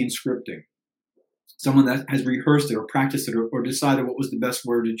that we see in scripting. Someone that has rehearsed it or practiced it or decided what was the best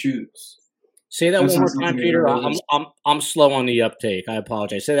word to choose. Say that one more time, Peter. I'm slow on the uptake. I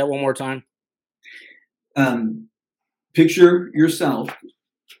apologize. Say that one more time. Picture yourself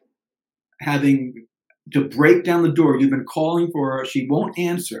having to break down the door. You've been calling for her. She won't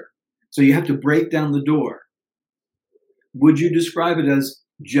answer. So you have to break down the door. Would you describe it as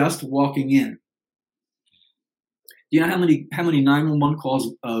just walking in? Do you know how many 911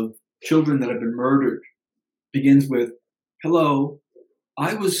 calls of children that have been murdered begins with, hello,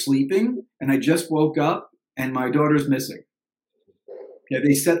 I was sleeping and I just woke up and my daughter's missing. Yeah,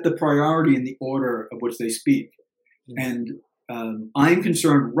 they set the priority in the order of which they speak. And I'm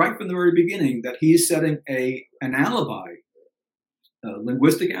concerned right from the very beginning that he's setting an alibi, a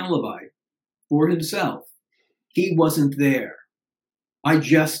linguistic alibi, for himself. He wasn't there. I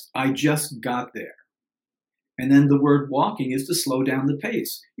just got there. And then the word walking is to slow down the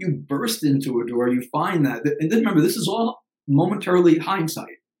pace. You burst into a door, you find that. And then remember, this is all momentarily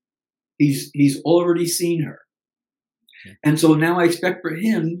hindsight. He's already seen her. And so now I expect for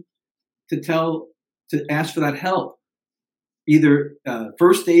him to ask for that help, either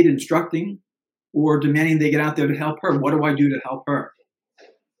first aid instructing or demanding they get out there to help her. What do I do to help her?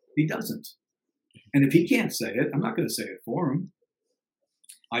 He doesn't. And if he can't say it, I'm not going to say it for him.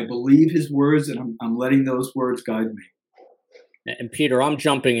 I believe his words, and I'm letting those words guide me. And Peter, I'm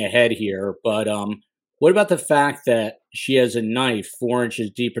jumping ahead here, but what about the fact that she has a knife 4 inches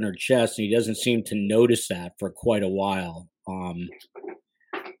deep in her chest, and he doesn't seem to notice that for quite a while?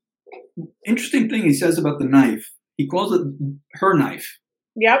 Interesting thing he says about the knife. He calls it her knife.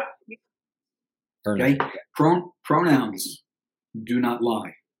 Yep. Her Okay. knife. Pronouns do not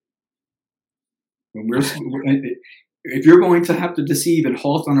lie. If you're going to have to deceive and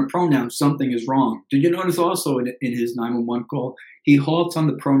halt on a pronoun, something is wrong. Did you notice also in his 911 call, he halts on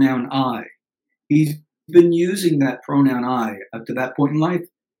the pronoun I. He's been using that pronoun I up to that point in life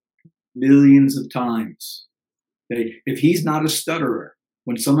millions of times. If he's not a stutterer,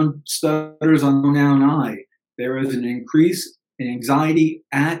 when someone stutters on the pronoun I, there is an increase in anxiety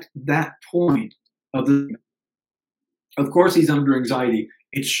at that point of the. Of course, he's under anxiety.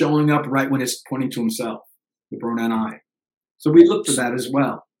 It's showing up right when it's pointing to himself, the pronoun I. So we look for that as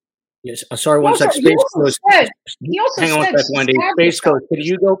well. Yes. Sorry, one sec. He also Hang on said a sec, Wendy. Space Coast. Could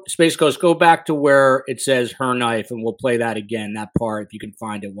you go? Space Coast. Go back to where it says her knife, and we'll play that again. That part, if you can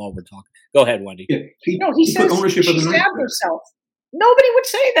find it while we're talking. Go ahead, Wendy. Yeah, he put says ownership she of the knife stabbed there. herself. Nobody would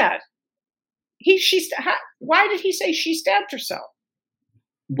say that. Why did he say she stabbed herself?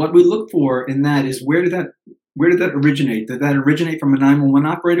 What we look for in that is where did that originate? Did that originate from a 911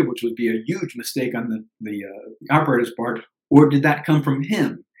 operator, which would be a huge mistake on the operator's part, or did that come from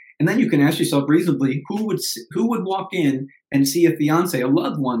him? And then you can ask yourself reasonably, who would walk in and see a fiance, a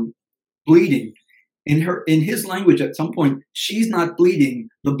loved one, bleeding? In his language, at some point, she's not bleeding.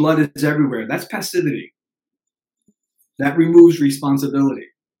 The blood is everywhere. That's passivity. That removes responsibility.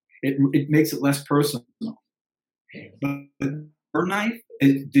 It makes it less personal. But her knife,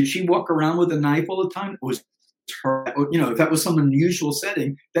 did she walk around with a knife all the time? Was her, if that was some unusual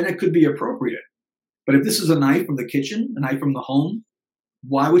setting, then it could be appropriate. But if this is a knife from the kitchen, a knife from the home,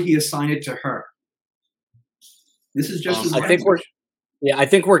 why would he assign it to her? This is just his language. I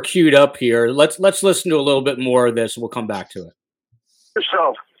think we're queued up here. Let's listen to a little bit more of this, and we'll come back to it.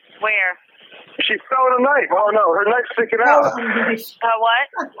 Herself. Where? She fell with a knife. Oh no, her knife's sticking out.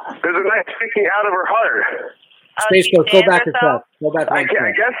 What? There's a knife sticking out of her heart. Space Coast, go back a herself? sec. Go back I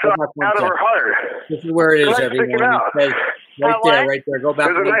guess so. Out of her heart. This is where it is, The knife's sticking everyone. out. It says right there. Go back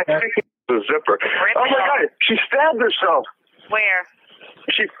There's a one knife sec. sticking out of the zipper. Oh my God, she stabbed herself. Where?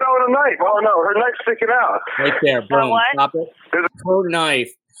 She fell with a knife. Oh no, her knife's sticking out. Right there, boom. what? Stop it.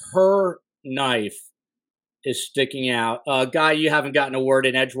 Her knife is sticking out. Guy, you haven't gotten a word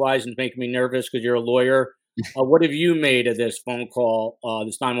in edgewise and making me nervous because you're a lawyer. What have you made of this phone call,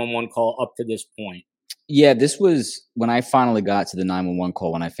 this 911 call up to this point? Yeah, this was when I finally got to the 911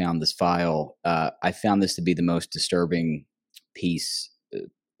 call. When I found this file, I found this to be the most disturbing piece,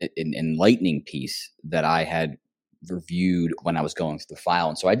 enlightening piece that I had reviewed when I was going through the file.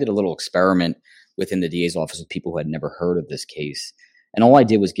 And so I did a little experiment within the DA's office with people who had never heard of this case. And all I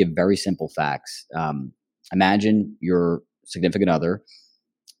did was give very simple facts. Imagine your significant other,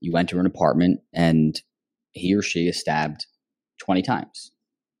 you enter an apartment and he or she is stabbed 20 times.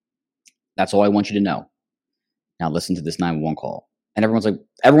 That's all I want you to know. Now listen to this 911 call. And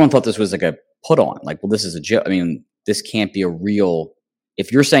everyone thought this was like a put on. Like, well, this is a joke. I mean, this can't be a real,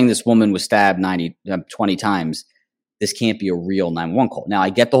 if you're saying this woman was stabbed 20 times, this can't be a real 911 call. Now I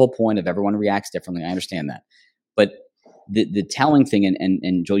get the whole point of everyone reacts differently. I understand that. But the telling thing,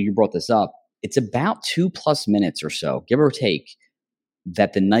 and Joel, you brought this up, it's about 2+ minutes or so, give or take,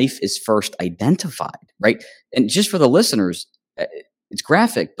 that the knife is first identified, right? And just for the listeners, it's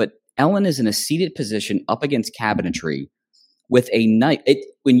graphic, but Ellen is in a seated position up against cabinetry with a knife.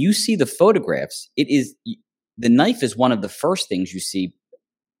 When you see the photographs, the knife is one of the first things you see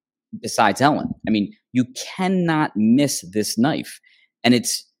besides Ellen. I mean, you cannot miss this knife. And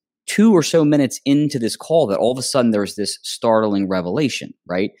it's 2 or so minutes into this call that all of a sudden there's this startling revelation,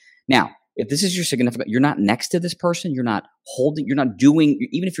 right? Now, if this is your significant, you're not next to this person, you're not doing,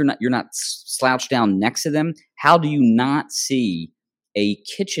 even if you're not slouched down next to them, how do you not see a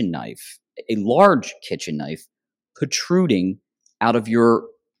kitchen knife, a large kitchen knife, protruding out of your,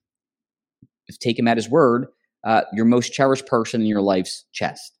 if take him at his word, your most cherished person in your life's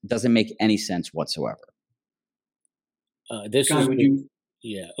chest. It doesn't make any sense whatsoever.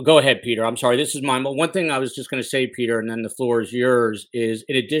 Yeah. Go ahead, Peter. I'm sorry. This is mine. But one thing I was just going to say, Peter, and then the floor is yours, is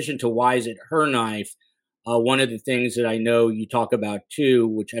in addition to why is it her knife, one of the things that I know you talk about too,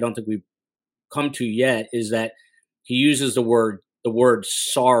 which I don't think we've come to yet, is that he uses the word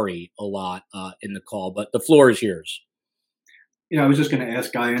sorry a lot in the call. But the floor is yours. Yeah, I was just going to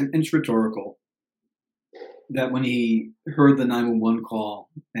ask Guy, and it's rhetorical, that when he heard the 911 call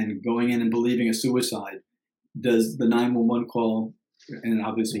and going in and believing a suicide, does the 911 call, and it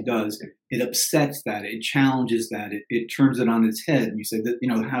obviously does, it upsets that, it challenges that, it turns it on its head. And you say that,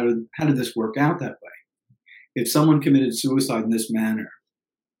 how did this work out that way? If someone committed suicide in this manner,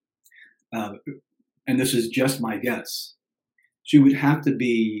 and this is just my guess, she would have to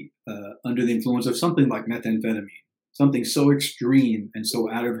be under the influence of something like methamphetamine, something so extreme and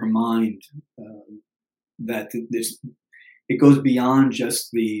so out of her mind that it goes beyond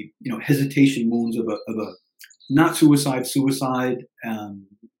just the hesitation wounds of a not suicide, but I'm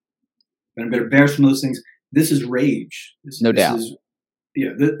going to bear some of those things. This is rage. No doubt.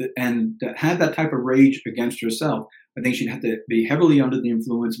 And to have that type of rage against herself, I think she'd have to be heavily under the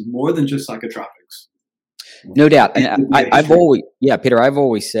influence more than just psychotropics. No doubt. And I've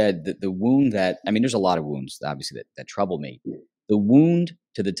always said that the wound there's a lot of wounds, obviously, that trouble me. The wound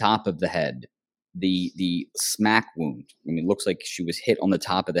to the top of the head, the smack wound, it looks like she was hit on the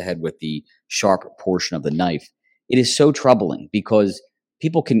top of the head with the sharp portion of the knife. It is so troubling because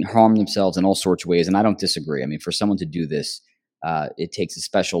people can harm themselves in all sorts of ways. And I don't disagree. For someone to do this, it takes a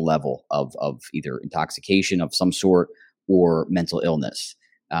special level of either intoxication of some sort or mental illness.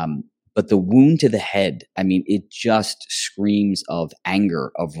 But the wound to the head, it just screams of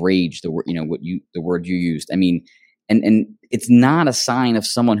anger, of rage, the word you used. And it's not a sign of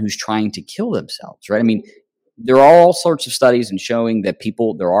someone who's trying to kill themselves, right? There are all sorts of studies and showing that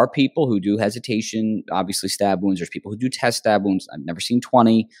there are people who do hesitation, obviously stab wounds. There's people who do test stab wounds. I've never seen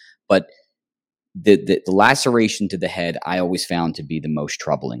 20, but the laceration to the head, I always found to be the most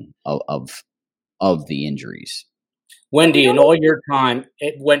troubling of the injuries. Wendy, in all your time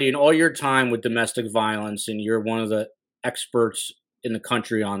with domestic violence, and you're one of the experts in the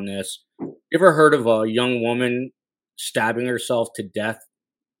country on this, you ever heard of a young woman stabbing herself to death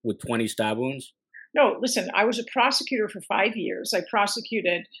with 20 stab wounds? No, listen, I was a prosecutor for 5 years. I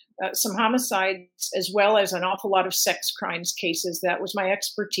prosecuted some homicides as well as an awful lot of sex crimes cases. That was my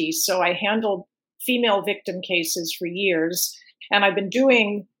expertise. So I handled female victim cases for years. And I've been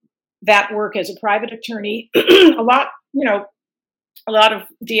doing that work as a private attorney. A lot of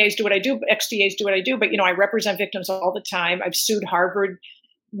DAs do what I do, ex-DAs do what I do, but, I represent victims all the time. I've sued Harvard,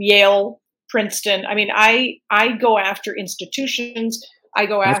 Yale, Princeton. I go after institutions. I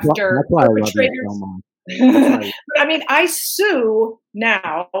go after perpetrators. I sue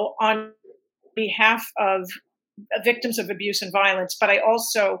now on behalf of victims of abuse and violence, but I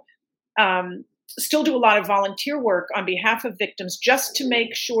also still do a lot of volunteer work on behalf of victims just to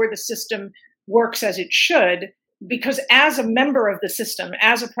make sure the system works as it should. Because as a member of the system,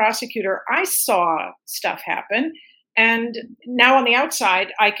 as a prosecutor, I saw stuff happen. And now on the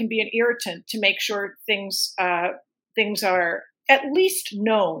outside, I can be an irritant to make sure things are at least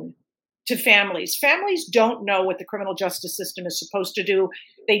known to families. Families don't know what the criminal justice system is supposed to do.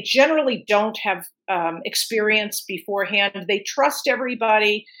 They generally don't have experience beforehand. They trust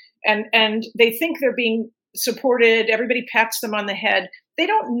everybody and they think they're being supported. Everybody pats them on the head. They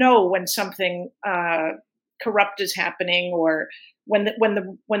don't know when something corrupt is happening or when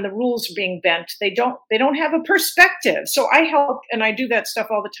the rules are being bent. They don't have a perspective. So I help and I do that stuff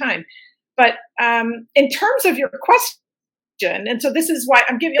all the time. But in terms of your question, and so this is why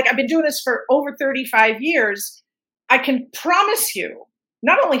I've been doing this for over 35 years. I can promise you,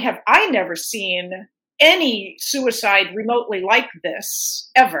 not only have I never seen any suicide remotely like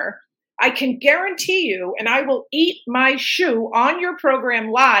this ever, I can guarantee you, and I will eat my shoe on your program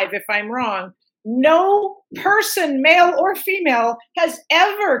live if I'm wrong, no person, male or female, has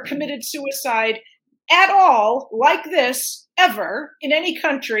ever committed suicide at all like this ever in any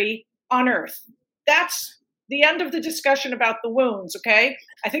country on earth. That's the end of the discussion about the wounds, okay?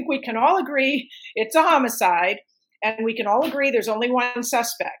 I think we can all agree it's a homicide, and we can all agree there's only one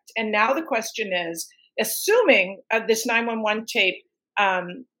suspect. And now the question is, assuming this 911 tape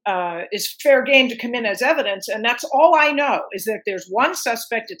is fair game to come in as evidence, and that's all I know, is that there's one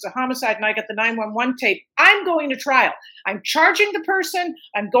suspect, it's a homicide, and I get the 911 tape, I'm going to trial. I'm charging the person,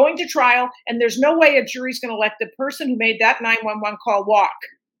 I'm going to trial, and there's no way a jury's going to let the person who made that 911 call walk.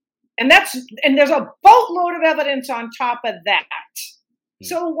 And there's a boatload of evidence on top of that.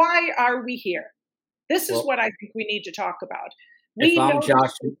 So why are we here? This is what I think we need to talk about. If We I'm know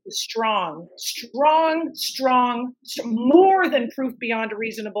Josh, strong, more than proof beyond a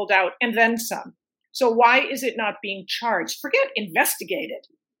reasonable doubt, and then some. So why is it not being charged? Forget investigated.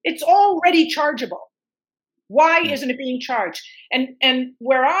 It's already chargeable. Why isn't it being charged? And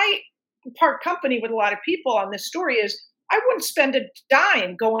where I part company with a lot of people on this story is I wouldn't spend a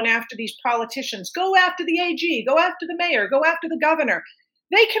dime going after these politicians. Go after the AG, go after the mayor, go after the governor.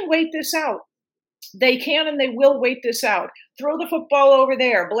 They can wait this out. They can and they will wait this out. Throw the football over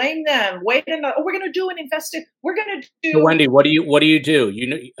there. Blame them. Wait another. We're going to do an investigation. We're going to do. So Wendy, what do you do? What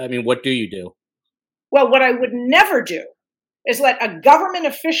do you do? Well, what I would never do is let a government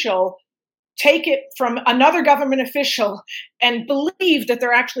official take it from another government official and believe that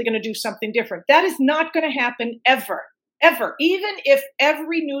they're actually going to do something different. That is not going to happen ever, ever. Even if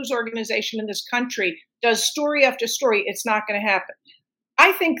every news organization in this country does story after story, it's not going to happen.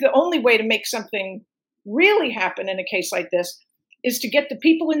 I think the only way to make something really happen in a case like this is to get the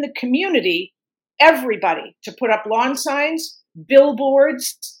people in the community, everybody, to put up lawn signs,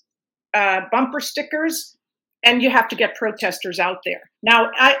 billboards, bumper stickers, and you have to get protesters out there.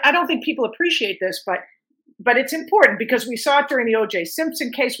 Now, I don't think people appreciate this, but it's important because we saw it during the O.J.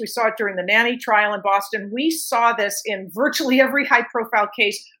 Simpson case. We saw it during the nanny trial in Boston. We saw this in virtually every high-profile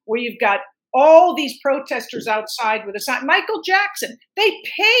case where you've got all these protesters outside with a sign. Michael Jackson, they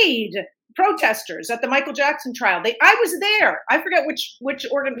paid protesters at the Michael Jackson trial. I was there. I forget which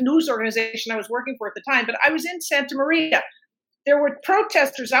news organization I was working for at the time, but I was in Santa Maria. There were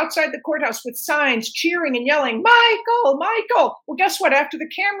protesters outside the courthouse with signs cheering and yelling, Michael, Michael. Well, guess what? After the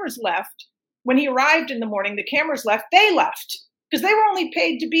cameras left, when he arrived in the morning, the cameras left, they left because they were only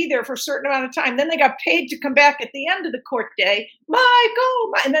paid to be there for a certain amount of time. Then they got paid to come back at the end of the court day,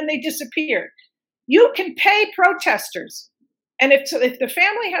 Michael, and then they disappeared. You can pay protesters. And if the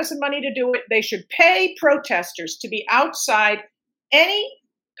family has the money to do it, they should pay protesters to be outside any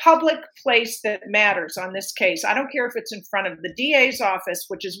public place that matters on this case. I don't care if it's in front of the DA's office,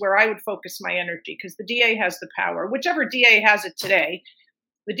 which is where I would focus my energy because the DA has the power. Whichever DA has it today,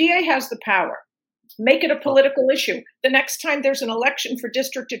 the DA has the power. Make it a political issue. The next time there's an election for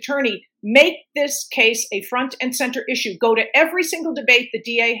district attorney, make this case a front and center issue. Go to every single debate the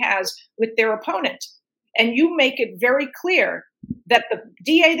DA has with their opponent. And you make it very clear that the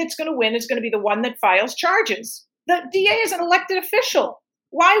DA that's going to win is going to be the one that files charges. The DA is an elected official.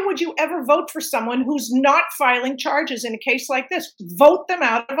 Why would you ever vote for someone who's not filing charges in a case like this? Vote them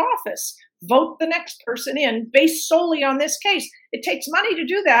out of office. Vote the next person in based solely on this case. It takes money to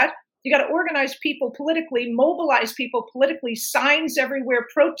do that. You got to organize people politically, mobilize people politically, signs everywhere,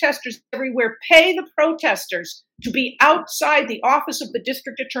 protesters everywhere. Pay the protesters to be outside the office of the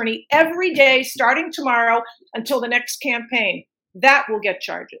district attorney every day, starting tomorrow until the next campaign. That will get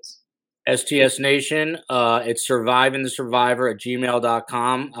charges. STS Nation, it's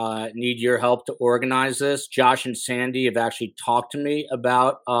survivingthesurvivor@gmail.com. Need your help to organize this. Josh and Sandy have actually talked to me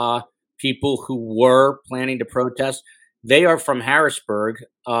about people who were planning to protest. They are from Harrisburg,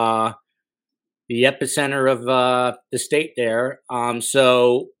 the epicenter of the state there.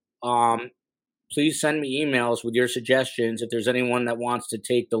 So please send me emails with your suggestions if there's anyone that wants to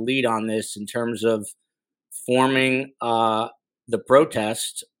take the lead on this in terms of forming the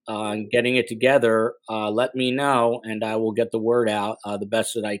protest and getting it together. Let me know, and I will get the word out the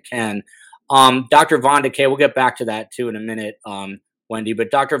best that I can. Dr. Von Decay, we'll get back to that too in a minute, Wendy. But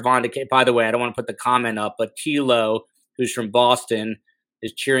Dr. Von Decay, by the way, I don't want to put the comment up, but Tilo, who's from Boston,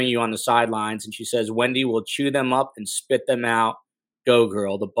 is cheering you on the sidelines. And she says, Wendy will chew them up and spit them out. Go,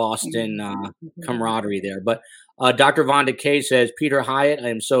 girl, the Boston camaraderie there. But Dr. Von Decay says, Peter Hyatt, I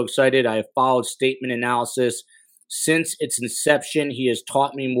am so excited. I have followed statement analysis since its inception. He has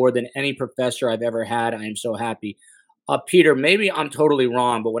taught me more than any professor I've ever had. I am so happy. Peter, maybe I'm totally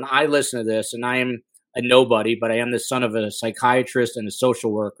wrong, but when I listen to this, and I am a nobody, but I am the son of a psychiatrist and a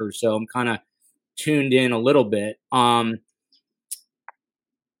social worker, so I'm kind of tuned in a little bit.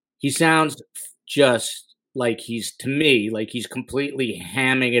 He sounds just like he's completely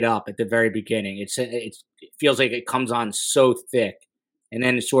hamming it up at the very beginning. It feels like it comes on so thick and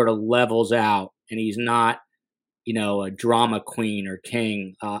then it sort of levels out, and he's not, a drama queen or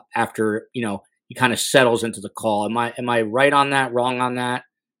king after, he kind of settles into the call. Am I right on that, wrong on that,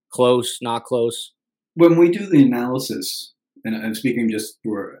 close, not close? When we do the analysis, and I'm speaking just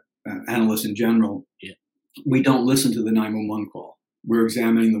for analysts in general, yeah, we don't listen to the 911 call. We're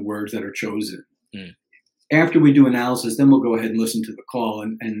examining the words that are chosen. After we do analysis, then we'll go ahead and listen to the call.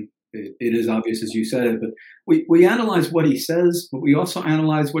 And it is obvious, as you said it, but we analyze what he says, but we also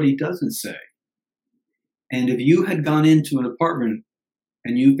analyze what he doesn't say. And if you had gone into an apartment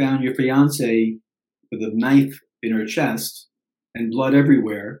and you found your fiance with a knife in her chest and blood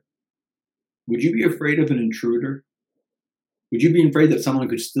everywhere, would you be afraid of an intruder? Would you be afraid that someone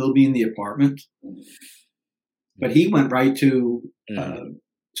could still be in the apartment? But he went right to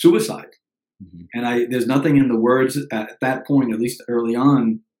suicide. Mm-hmm. And there's nothing in the words at that point, at least early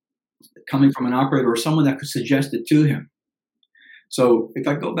on, coming from an operator or someone that could suggest it to him. So if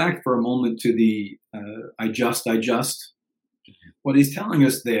I go back for a moment to the I just, what he's telling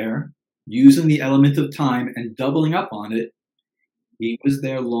us there, using the element of time and doubling up on it, he was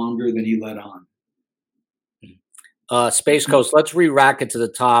there longer than he let on. Space Coast, let's re-rack it to the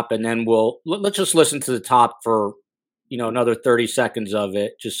top, and then let's just listen to the top for another 30 seconds of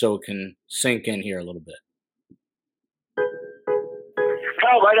it, just so it can sink in here a little bit.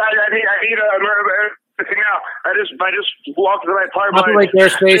 Help! I need everything out. I just walked into my apartment. Right there,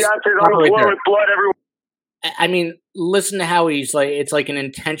 Space. On the floor with blood everywhere. I mean, listen to how he's like. It's like an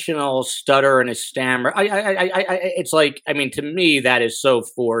intentional stutter and a stammer. It's like, I mean, to me, that is so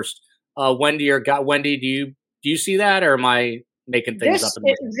forced. Wendy, do you see that, or am I making things up?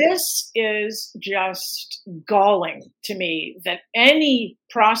 This is just galling to me that any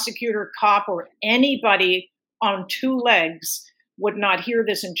prosecutor, cop, or anybody on two legs would not hear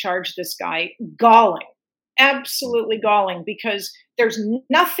this and charge this guy. Galling, absolutely galling, because there's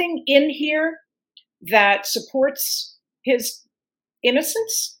nothing in here that supports his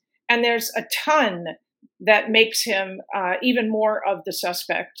innocence, and there's a ton that makes him even more of the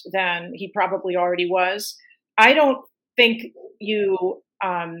suspect than he probably already was. I don't think you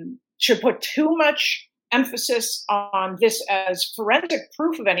should put too much emphasis on this as forensic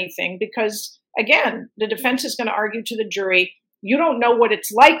proof of anything, because, again, the defense is going to argue to the jury, you don't know what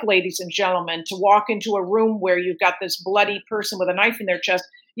it's like, ladies and gentlemen, to walk into a room where you've got this bloody person with a knife in their chest.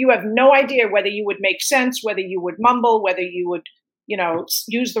 You have no idea whether you would make sense, whether you would mumble, whether you would,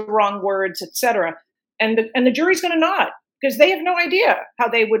 use the wrong words, etc. And the jury's going to nod, because they have no idea how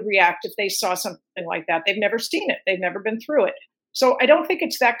they would react if they saw something like that. They've never seen it. They've never been through it. So I don't think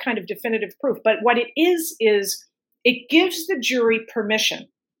it's that kind of definitive proof. But what it is it gives the jury permission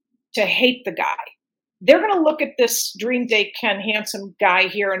to hate the guy. They're going to look at this Dream Day Ken handsome guy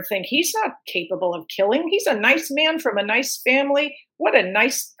here and think he's not capable of killing. He's a nice man from a nice family. What a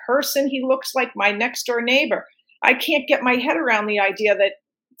nice person. He looks like my next door neighbor. I can't get my head around the idea that,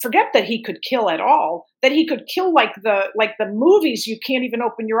 forget that he could kill at all, that he could kill like the movies you can't even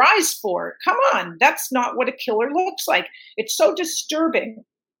open your eyes for. Come on, that's not what a killer looks like. It's so disturbing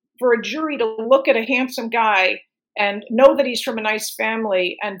for a jury to look at a handsome guy and know that he's from a nice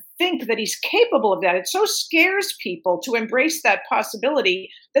family and think that he's capable of that. It so scares people to embrace that possibility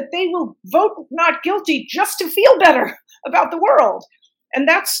that they will vote not guilty just to feel better about the world. And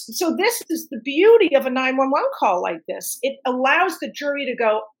this is the beauty of a 911 call like this. It allows the jury to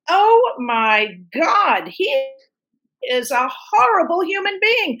go, oh my God, he is a horrible human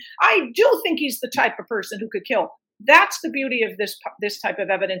being. I do think he's the type of person who could kill. That's the beauty of this type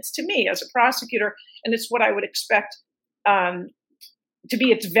of evidence to me as a prosecutor, and it's what I would expect to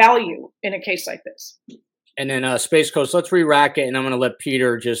be its value in a case like this. And then Space Coast, let's re-rack it, and I'm going to let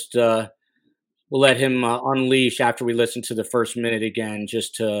Peter just we'll let him unleash after we listen to the first minute again,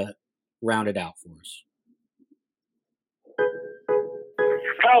 just to round it out for us.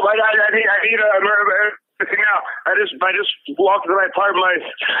 Help! I need everything out. I just walked into my apartment. My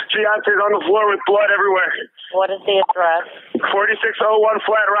fiance's on the floor with blood everywhere. What is the address? 4601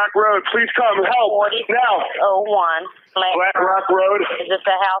 Flat Rock Road. Please come. Help. 4601 now. Flat Rock Road. Is this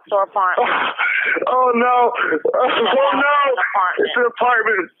a house or apartment? Oh no. Oh no. It's an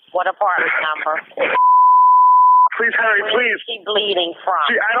apartment. What apartment number? Please hurry, please. Where is she bleeding from?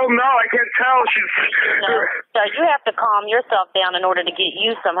 I don't know. I can't tell. So you have to calm yourself down in order to get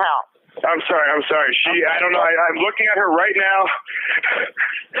you some help. I'm sorry. I don't know. I'm looking at her right now.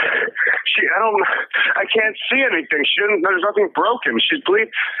 I can't see anything. There's nothing broken. She's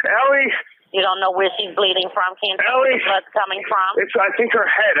bleeding. Ellie. You don't know where she's bleeding from? Can't see where the blood's coming from? I think her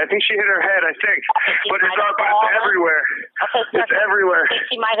head. I think she hit her head, but it's everywhere. Okay, it's everywhere.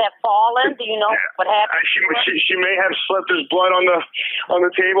 She might have fallen. Do you know what happened? She may have slipped. There's blood on the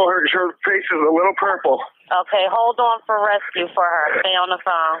table. Her face is a little purple. Okay, hold on for rescue for her. Stay on the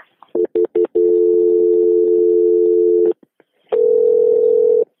phone.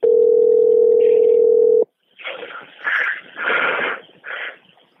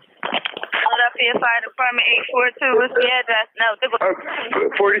 Philadelphia Fire Department 842. What's the address? No,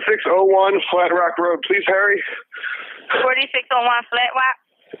 4601 Flat Rock Road. Please hurry. 4601 Flat Rock?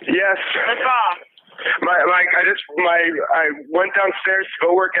 Yes. What's wrong? I went downstairs to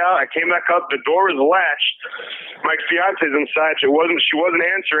go work out. I came back up. The door was latched. My fiance's inside. She wasn't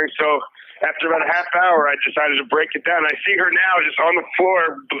answering. So after about a half hour, I decided to break it down. I see her now just on the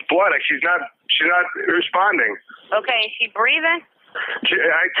floor with blood. Like she's not responding. Okay, is she breathing?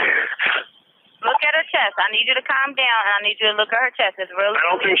 Look at her chest. I need you to calm down, and I need you to look at her chest. It's really. I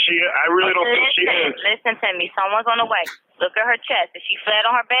don't think she. I really don't think she is. Listen to me. Someone's on the way. Look at her chest. Is she flat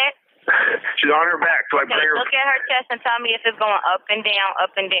on her back? She's on her back. So I bring her. Look at her chest and tell me if it's going up and down,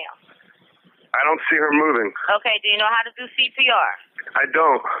 up and down. I don't see her moving. Okay. Do you know how to do CPR? I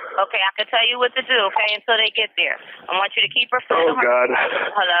don't. Okay, I can tell you what to do. Okay, until they get there. I want you to keep her flat. Oh God.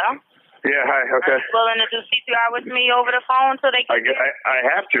 Hello. Yeah, hi, okay. Are you willing to do CPR with me over the phone until they get there? I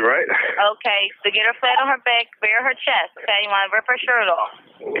have to, right? Okay, so get her flat on her back, bare her chest, okay? You want to rip her shirt off.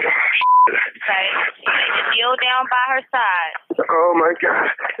 Okay? You kneel down by her side. Oh, my God.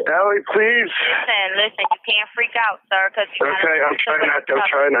 Allie, please. Listen, you can't freak out, sir, because you okay, I'm trying not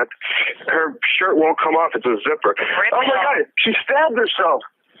to. Her shirt won't come off. It's a zipper. Oh, my God. She stabbed herself.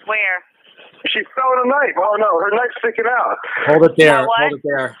 Where? She fell with a knife. Oh, no. Her knife's sticking out. Hold it there. Hold it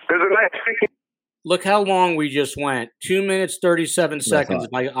there. There's a knife sticking. Look how long we just went. 2 minutes, 37 seconds.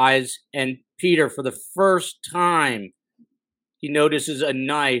 My eyes. And Peter, for the first time, he notices a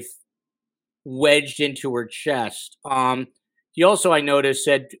knife wedged into her chest. He also, I noticed,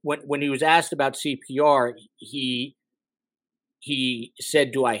 said when he was asked about CPR, he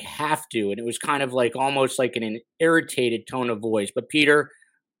said, "Do I have to?" And it was kind of like almost like an irritated tone of voice. But Peter,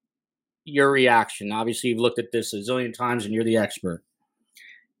 your reaction. Obviously, you've looked at this a zillion times, and you're the expert.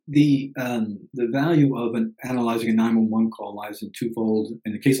 The value of analyzing a 911 call lies in twofold.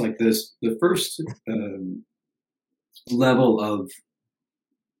 In a case like this, the first level of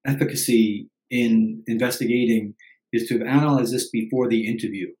efficacy in investigating is to analyze this before the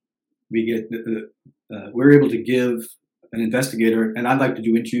interview. We're able to give an investigator, and I'd like to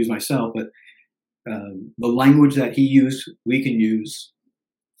do interviews myself, but the language that he used, we can use.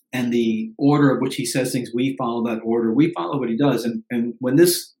 And the order of which he says things, we follow that order. We follow what he does. And when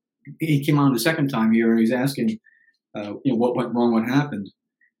he came on the second time here, and he's asking, what went wrong, what happened?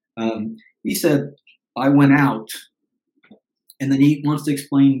 He said, "I went out," and then he wants to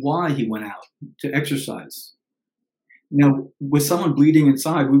explain why he went out to exercise. Now, with someone bleeding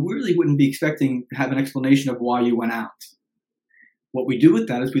inside, we really wouldn't be expecting to have an explanation of why you went out. What we do with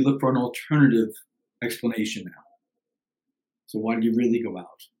that is we look for an alternative explanation now. So why did you really go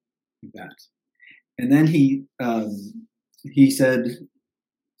out? Like that. And then he said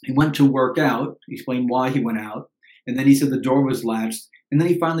he went to work out, explained why he went out, and then he said the door was latched, and then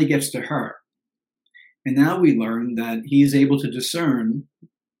he finally gets to her. And now we learn that he is able to discern,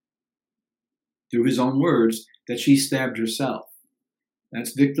 through his own words, that she stabbed herself.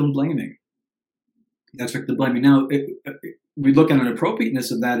 That's victim blaming. Now, we look at an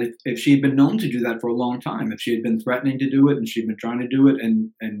appropriateness of that if she had been known to do that for a long time, if she had been threatening to do it and she'd been trying to do it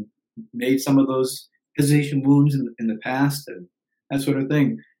and made some of those hesitation wounds in the past and that sort of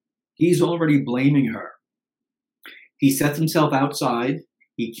thing. He's already blaming her. He sets himself outside.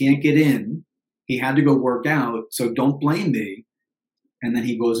 He can't get in. He had to go work out, so don't blame me. And then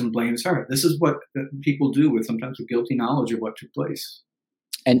he goes and blames her. This is what people do sometimes with guilty knowledge of what took place.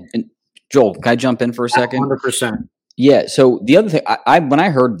 And Joel, can I jump in for a second? 100%. Yeah. So the other thing, when I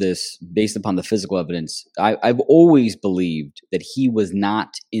heard this, based upon the physical evidence, I've always believed that he was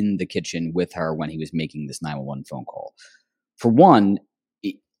not in the kitchen with her when he was making this 911 phone call. For one,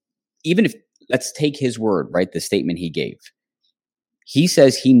 even if, let's take his word, right? The statement he gave. He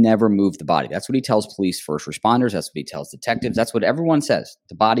says he never moved the body. That's what he tells police first responders. That's what he tells detectives. That's what everyone says.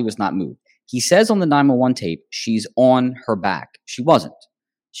 The body was not moved. He says on the 911 tape, she's on her back. She wasn't.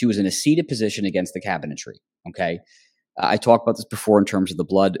 She was in a seated position against the cabinetry. Okay. I talked about this before in terms of the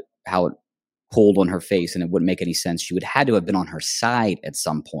blood, how it pulled on her face, and it wouldn't make any sense. She would have had to have been on her side at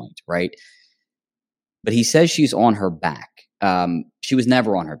some point, right? But he says she's on her back. She was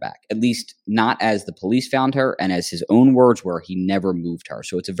never on her back, at least not as the police found her, and as his own words were, he never moved her.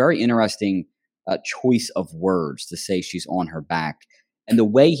 So it's a very interesting choice of words to say she's on her back. And the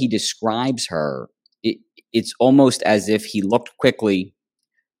way he describes her, it's almost as if he looked quickly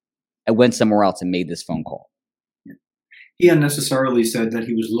and went somewhere else and made this phone call. He unnecessarily said that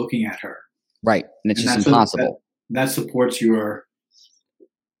he was looking at her. Right. And it's just impossible. That supports the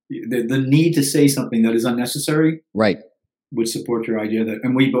need to say something that is unnecessary. Right. Would support your idea that,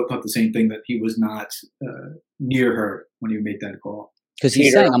 and we both thought the same thing, that he was not near her when he made that call. Because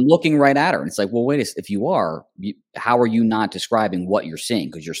he's saying, I'm looking right at her. And it's like, well, wait, if you are, how are you not describing what you're seeing?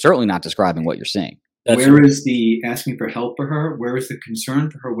 Because you're certainly not describing what you're seeing. Where is the asking for help for her? Where is the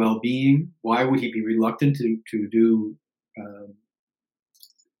concern for her well-being? Why would he be reluctant to do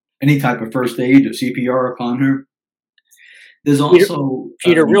any type of first aid or CPR upon her? There's also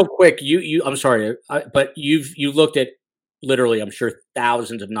Peter, real quick, I'm sorry, but you've looked at literally, I'm sure,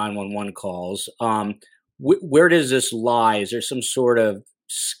 thousands of 911 calls. Where does this lie? Is there some sort of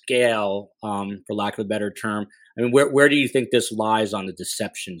scale, for lack of a better term? I mean, where do you think this lies on the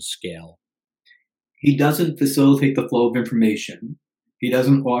deception scale? He doesn't facilitate the flow of information. He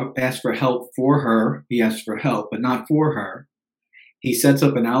doesn't ask for help for her. He asks for help, but not for her. He sets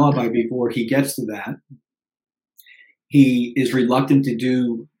up an alibi before he gets to that. He is reluctant to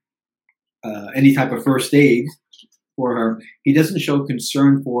do any type of first aid for her. He doesn't show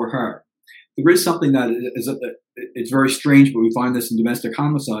concern for her. There is something that it's very strange, but we find this in domestic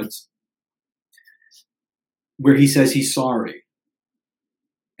homicides, where he says he's sorry.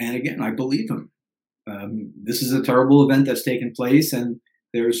 And again, I believe him. This is a terrible event that's taken place, and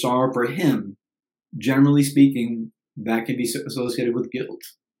there is sorrow for him. Generally speaking, that can be associated with guilt.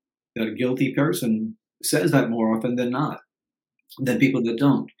 That a guilty person says that more often than not, than people that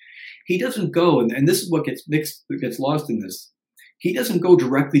don't. He doesn't go, and this is what gets lost in this. He doesn't go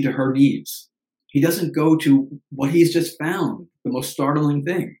directly to her needs. He doesn't go to what he's just found, the most startling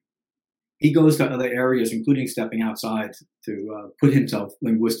thing. He goes to other areas, including stepping outside to put himself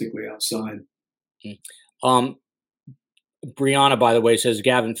linguistically outside. Brianna, by the way, says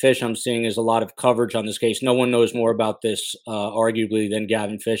Gavin Fish, I'm seeing, is a lot of coverage on this case. No one knows more about this, arguably, than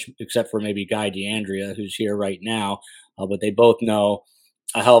Gavin Fish, except for maybe Guy DeAndrea, who's here right now. But they both know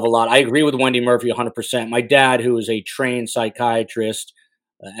a hell of a lot. I agree with Wendy Murphy 100%. My dad, who is a trained psychiatrist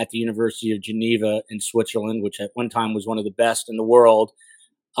at the University of Geneva in Switzerland, which at one time was one of the best in the world,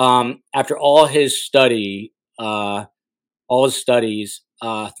 after all his studies, 3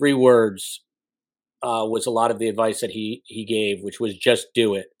 words was a lot of the advice that he gave, which was just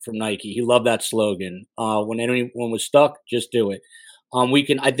do it, from Nike. He loved that slogan. When anyone was stuck, just do it. We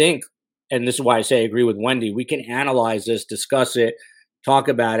can, I think, and this is why I say I agree with Wendy, we can analyze this, discuss it, talk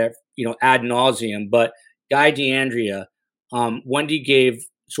about it, ad nauseum. But Guy DeAndrea, Wendy gave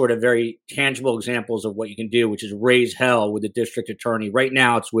sort of very tangible examples of what you can do, which is raise hell with the district attorney. Right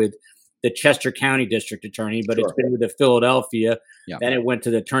now it's with the Chester County district attorney, but It's been with the Philadelphia. Yeah. Then it went to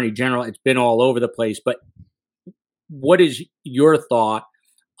the attorney general. It's been all over the place. But what is your thought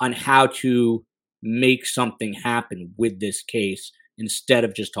on how to make something happen with this case instead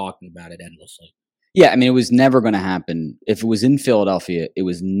of just talking about it endlessly? Yeah, I mean, it was never going to happen. If it was in Philadelphia, it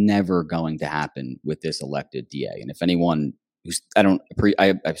was never going to happen with this elected DA. And if anyone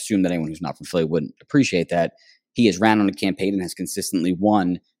I assume that anyone who's not from Philly wouldn't appreciate that. He has ran on a campaign and has consistently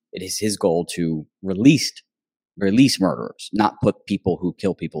won. It is his goal to release murderers, not put people who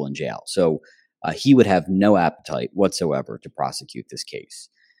kill people in jail. So he would have no appetite whatsoever to prosecute this case.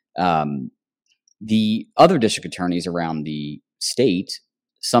 The other district attorneys around the state,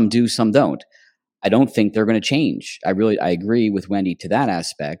 some do, some don't. I don't think they're going to change. I agree with Wendy to that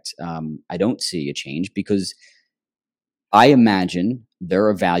aspect. I don't see a change because I imagine they're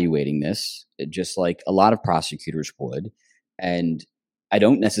evaluating this just like a lot of prosecutors would. And I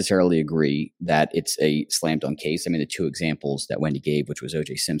don't necessarily agree that it's a slam dunk case. I mean, the 2 examples that Wendy gave, which was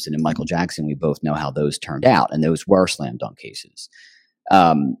O.J. Simpson and Michael Jackson, we both know how those turned out, and those were slam dunk cases.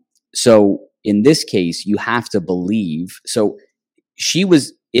 So in this case, you have to believe. So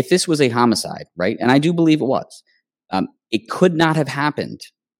if this was a homicide, right? And I do believe it was, it could not have happened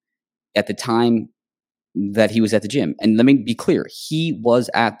at the time that he was at the gym. And let me be clear, he was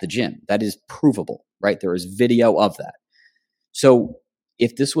at the gym. That is provable, right? There is video of that. So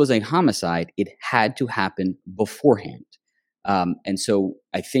if this was a homicide, it had to happen beforehand. And so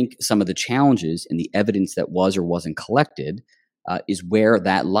I think some of the challenges in the evidence that was or wasn't collected is where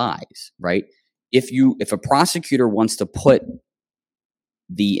that lies, right? If a prosecutor wants to put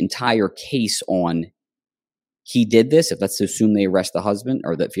the entire case on, he did this, if let's assume they arrest the husband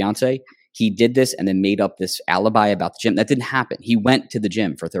or the fiance, he did this and then made up this alibi about the gym. That didn't happen. He went to the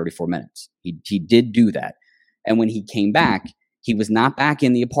gym for 34 minutes. He did do that. And when he came back, he was not back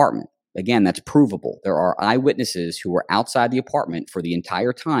in the apartment. Again, that's provable. There are eyewitnesses who were outside the apartment for the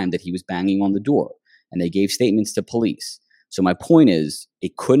entire time that he was banging on the door, and they gave statements to police. So my point is,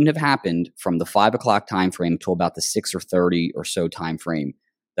 it couldn't have happened from the 5 o'clock time frame to about the 6:30 or so time frame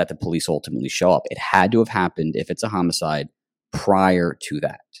that the police ultimately show up. It had to have happened, if it's a homicide, prior to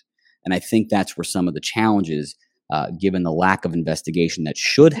that. And I think that's where some of the challenges, given the lack of investigation that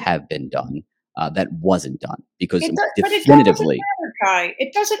should have been done, that wasn't done. Because definitively,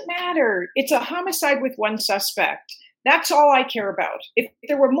 it doesn't matter. It's a homicide with one suspect. That's all I care about. If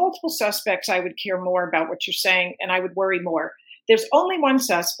there were multiple suspects, I would care more about what you're saying, and I would worry more. There's only one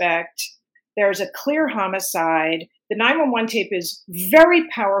suspect. There's a clear homicide. The 911 tape is very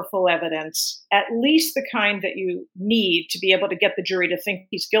powerful evidence, at least the kind that you need to be able to get the jury to think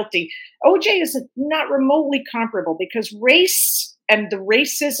he's guilty. OJ is not remotely comparable because race and the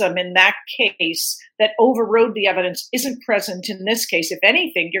racism in that case that overrode the evidence isn't present in this case. If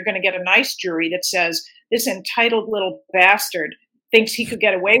anything, you're going to get a nice jury that says this entitled little bastard thinks he could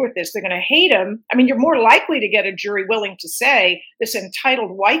get away with this. They're going to hate him. I mean, you're more likely to get a jury willing to say this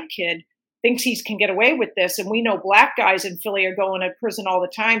entitled white kid thinks he can get away with this. And we know black guys in Philly are going to prison all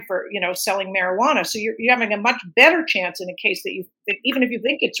the time for, selling marijuana. So you're having a much better chance in a case that even if you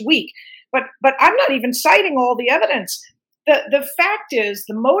think it's weak. But I'm not even citing all the evidence. The fact is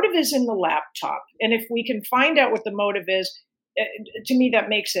the motive is in the laptop. And if we can find out what the motive is, to me, that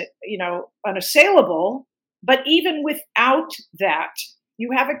makes it, unassailable. But even without that, you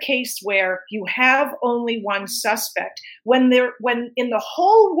have a case where you have only one suspect. When in the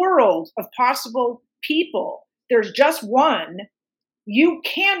whole world of possible people, there's just one, you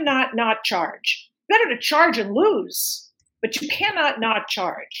cannot not charge. Better to charge and lose, but you cannot not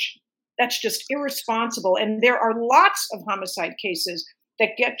charge. That's just irresponsible. And there are lots of homicide cases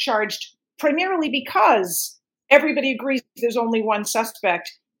that get charged primarily because everybody agrees there's only one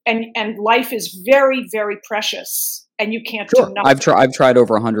suspect and life is very, very precious. And you can't do nothing. I've tried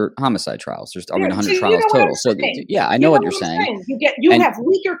over 100 homicide trials. There's 100 trials total. So yeah, I know what you're saying. You have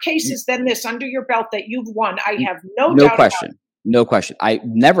weaker cases than this under your belt that you've won. I have no doubt question. No question. I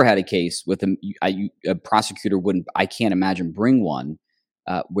never had a case with a prosecutor wouldn't. I can't imagine bring one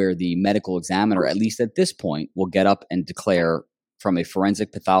where the medical examiner, at least at this point, will get up and declare from a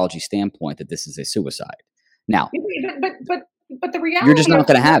forensic pathology standpoint that this is a suicide. Now, but the reality, you're just not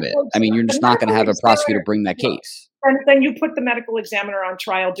going to have it. I mean, you're just not going to have a prosecutor bring that case. And then you put the medical examiner on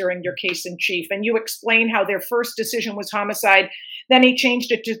trial during your case in chief, and you explain how their first decision was homicide. Then he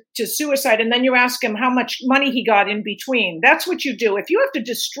changed it to suicide. And then you ask him how much money he got in between. That's what you do. If you have to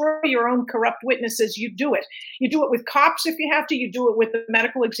destroy your own corrupt witnesses, you do it. You do it with cops if you have to. You do it with the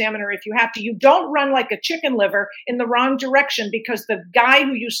medical examiner if you have to. You don't run like a chicken liver in the wrong direction because the guy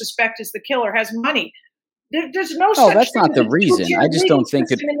who you suspect is the killer has money. There's no such that's thing not the reason. I just don't think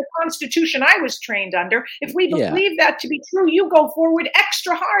it. In the Constitution I was trained under, if we believe that to be true, you go forward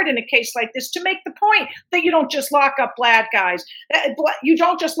extra hard in a case like this to make the point that you don't just lock up black guys. You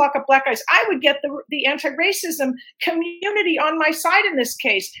don't just lock up black guys. I would get the anti-racism community on my side in this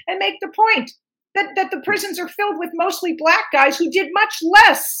case and make the point that the prisons are filled with mostly black guys who did much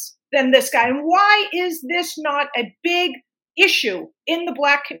less than this guy. And why is this not a big issue in the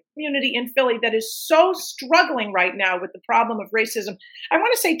black community in Philly that is so struggling right now with the problem of racism? I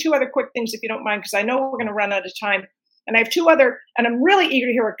want to say two other quick things, if you don't mind, because I know we're going to run out of time. And I have two other, and I'm really eager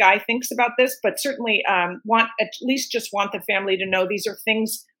to hear what Guy thinks about this, but certainly want the family to know these are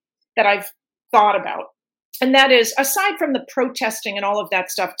things that I've thought about. And that is, aside from the protesting and all of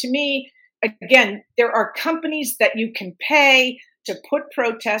that stuff, to me, again, there are companies that you can pay to put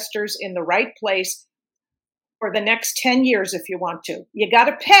protesters in the right place for the next 10 years if you want to. You got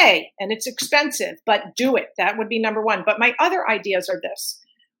to pay, and it's expensive, but do it. That would be number one. But my other ideas are this.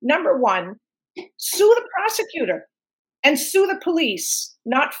 Number one, sue the prosecutor and sue the police,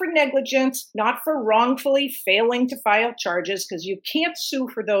 not for negligence, not for wrongfully failing to file charges, because you can't sue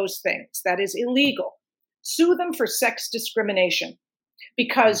for those things. That is illegal. Sue them for sex discrimination,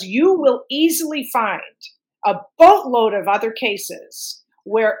 because you will easily find a boatload of other cases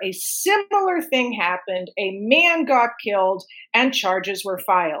where a similar thing happened, a man got killed, and charges were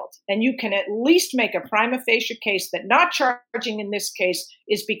filed. And you can at least make a prima facie case that not charging in this case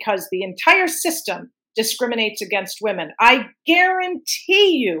is because the entire system discriminates against women. I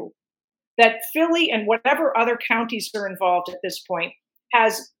guarantee you that Philly and whatever other counties are involved at this point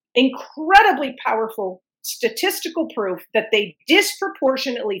has incredibly powerful statistical proof that they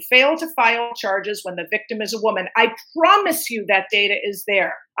disproportionately fail to file charges when the victim is a woman. I promise you that data is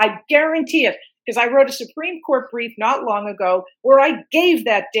there. I guarantee it, because I wrote a Supreme Court brief not long ago where I gave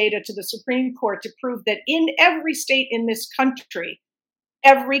that data to the Supreme Court to prove that in every state in this country,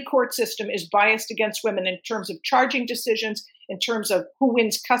 every court system is biased against women in terms of charging decisions, in terms of who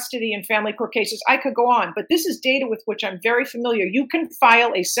wins custody in family court cases. I could go on, but this is data with which I'm very familiar. You can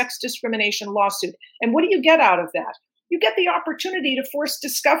file a sex discrimination lawsuit. And what do you get out of that? You get the opportunity to force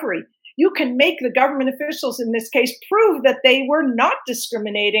discovery. You can make the government officials in this case prove that they were not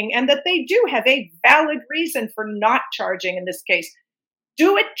discriminating and that they do have a valid reason for not charging in this case.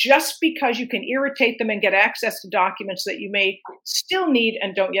 Do it just because you can irritate them and get access to documents that you may still need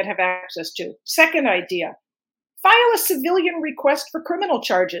and don't yet have access to. Second idea, file a civilian request for criminal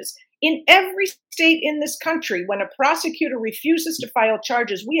charges. In every state in this country, when a prosecutor refuses to file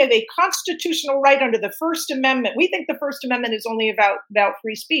charges, we have a constitutional right under the First Amendment. We think the First Amendment is only about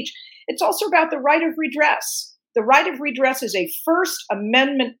free speech. It's also about the right of redress. The right of redress is a First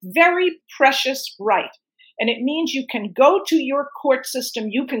Amendment, very precious right. And it means you can go to your court system,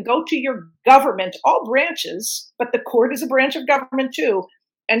 you can go to your government, all branches, but the court is a branch of government too,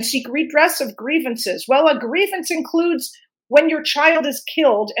 and seek redress of grievances. Well, a grievance includes when your child is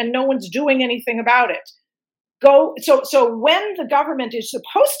killed and no one's doing anything about it. So when the government is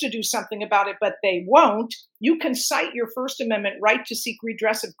supposed to do something about it, but they won't, you can cite your First Amendment right to seek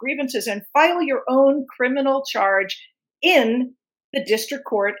redress of grievances and file your own criminal charge in the district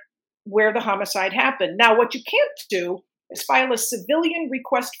court where the homicide happened. Now, what you can't do is file a civilian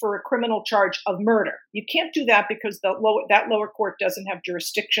request for a criminal charge of murder. You can't do that because that lower court doesn't have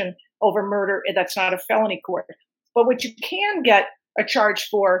jurisdiction over murder. That's not a felony court. But what you can get a charge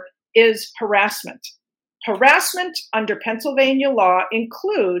for is harassment. Harassment under Pennsylvania law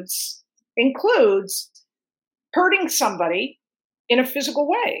includes hurting somebody in a physical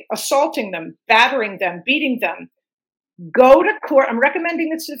way, assaulting them, battering them, beating them. Go to court. I'm recommending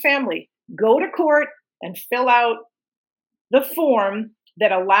this to the family. Go to court and fill out the form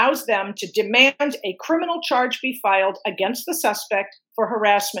that allows them to demand a criminal charge be filed against the suspect for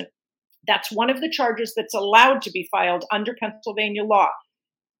harassment. That's one of the charges that's allowed to be filed under Pennsylvania law.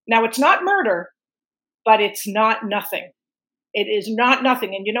 Now, it's not murder, but it's not nothing. It is not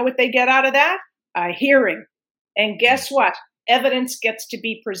nothing. And you know what they get out of that? A hearing. And guess what? Evidence gets to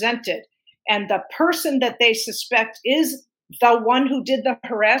be presented. And the person that they suspect is the one who did the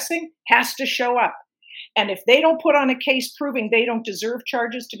harassing has to show up. And if they don't put on a case proving they don't deserve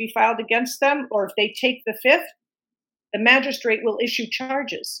charges to be filed against them, or if they take the fifth, the magistrate will issue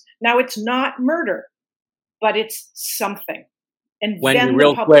charges. Now, it's not murder, but it's something. And Wendy,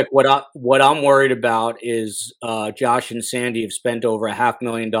 real quick, what I'm worried about is Josh and Sandy have spent over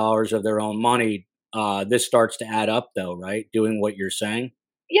 $500,000 of their own money. This starts to add up, though, right? Doing what you're saying.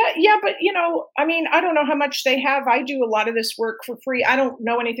 Yeah, but I don't know how much they have. I do a lot of this work for free. I don't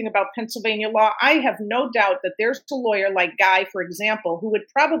know anything about Pennsylvania law. I have no doubt that there's a lawyer like Guy, for example, who would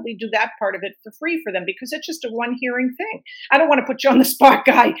probably do that part of it for free for them because it's just a one hearing thing. I don't want to put you on the spot,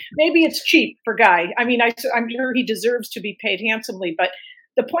 Guy. Maybe it's cheap for Guy. I mean, I'm sure he deserves to be paid handsomely, but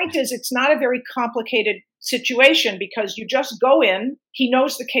the point is it's not a very complicated situation because you just go in. He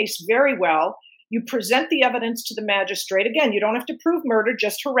knows the case very well. You present the evidence to the magistrate. Again, you don't have to prove murder,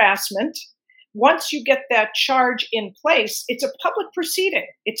 just harassment. Once you get that charge in place, it's a public proceeding.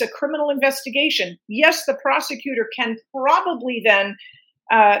 It's a criminal investigation. Yes, the prosecutor can probably then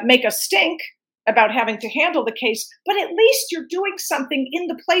make a stink about having to handle the case, but at least you're doing something in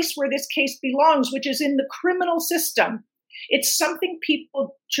the place where this case belongs, which is in the criminal system. It's something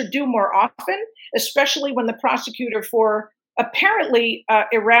people should do more often, especially when the prosecutor, for apparently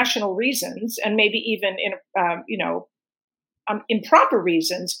irrational reasons, and maybe even improper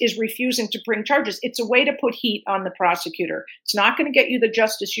reasons, is refusing to bring charges. It's a way to put heat on the prosecutor. It's not going to get you the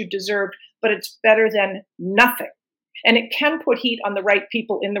justice you deserved, but it's better than nothing. And it can put heat on the right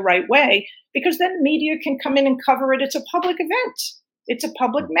people in the right way, because then the media can come in and cover it. It's a public event. It's a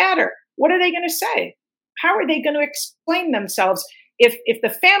public matter. What are they going to say? How are they going to explain themselves? If the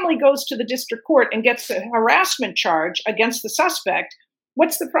family goes to the district court and gets a harassment charge against the suspect,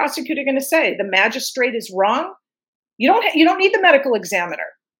 what's the prosecutor going to say? The magistrate is wrong? You don't need the medical examiner,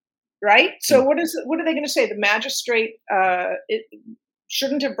 right? So what are they going to say? The magistrate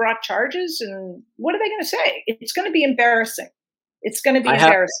shouldn't have brought charges? And what are they going to say? It's going to be embarrassing. It's going to be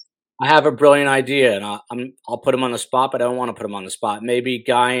embarrassing. I have a brilliant idea, and I'll put him on the spot, but I don't want to put him on the spot. Maybe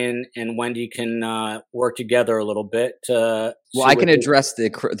Guy and Wendy can work together a little bit. Well, I can address the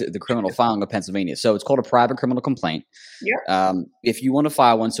criminal filing of Pennsylvania. So it's called a private criminal complaint. Yeah. If you want to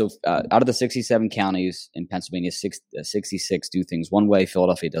file one, so out of the 67 counties in Pennsylvania, 66 do things one way.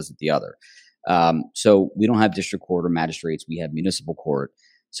 Philadelphia does it the other. So we don't have district court or magistrates. We have municipal court.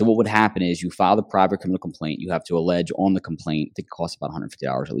 So what would happen is you file the private criminal complaint. You have to allege on the complaint. I think it costs about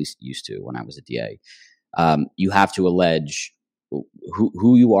 $150, at least it used to when I was a DA. You have to allege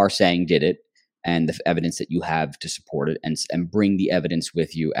who you are saying did it and the evidence that you have to support it, and bring the evidence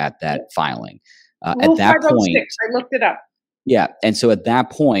with you at that filing. At that point, I looked it up. Yeah, and so at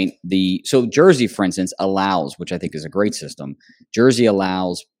that point, so Jersey, for instance, allows, which I think is a great system. Jersey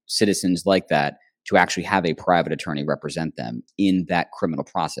allows citizens like that to actually have a private attorney represent them in that criminal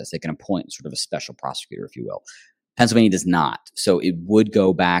process. They can appoint sort of a special prosecutor, if you will. Pennsylvania does not. So it would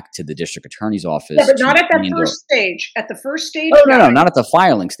go back to the district attorney's office. Yeah, but not at that first stage. At the first stage? Oh, no, not at the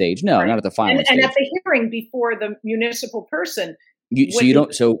filing stage. No, right. Not at the filing stage. And at the hearing before the municipal person,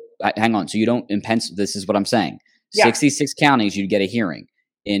 Hang on. So you don't in this is what I'm saying. Yeah. 66 counties, you'd get a hearing.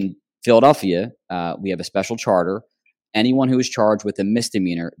 In Philadelphia, we have a special charter. Anyone who is charged with a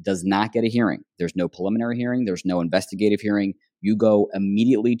misdemeanor does not get a hearing. There's no preliminary hearing. There's no investigative hearing. You go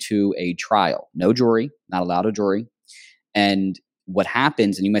immediately to a trial. No jury, not allowed a jury. And what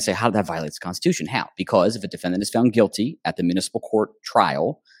happens, and you might say, how did that violate the Constitution? How? Because if a defendant is found guilty at the municipal court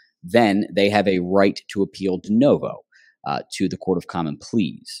trial, then they have a right to appeal de novo to the Court of Common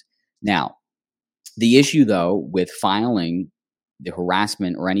Pleas. Now, the issue, though, with filing the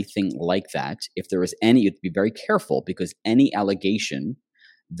harassment or anything like that, if there is any, you have to be very careful, because any allegation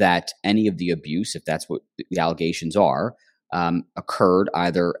that any of the abuse, if that's what the allegations are, occurred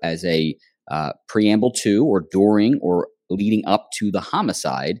either as a preamble to or during or leading up to the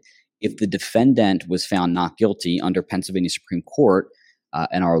homicide, if the defendant was found not guilty under Pennsylvania Supreme Court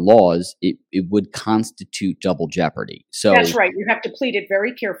and our laws, it would constitute double jeopardy. So that's right. You have to plead it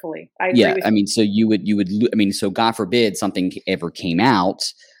very carefully. I agree with you. I mean, so so God forbid something ever came out,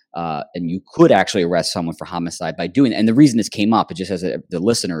 and you could actually arrest someone for homicide by doing it. And the reason this came up, it just as the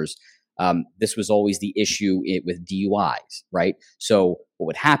listeners, this was always the issue with DUIs, right? So what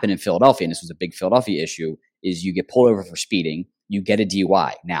would happen in Philadelphia, and this was a big Philadelphia issue, is you get pulled over for speeding, you get a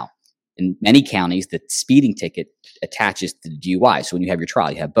DUI. Now, in many counties, the speeding ticket attaches to the DUI. So when you have your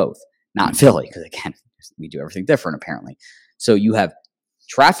trial, you have both. Not in Philly, because again, we do everything different apparently. So you have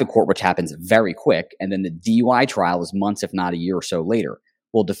traffic court, which happens very quick, and then the DUI trial is months, if not a year or so later.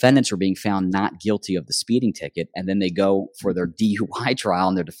 Well, defendants are being found not guilty of the speeding ticket, and then they go for their DUI trial,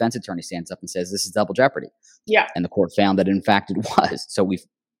 and their defense attorney stands up and says, this is double jeopardy. Yeah. And the court found that, in fact, it was. So we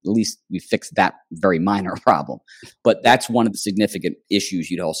fixed that very minor problem. But that's one of the significant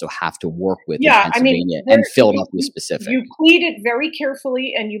issues you'd also have to work with in Pennsylvania and Philadelphia specific. You plead it very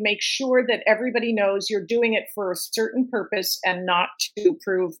carefully, and you make sure that everybody knows you're doing it for a certain purpose and not to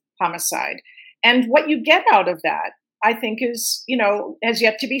prove homicide. And what you get out of that, I think, is, has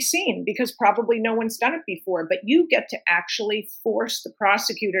yet to be seen, because probably no one's done it before. But you get to actually force the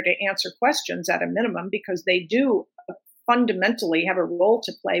prosecutor to answer questions at a minimum, because they do fundamentally have a role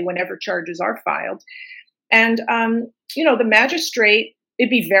to play whenever charges are filed. And, the magistrate, it'd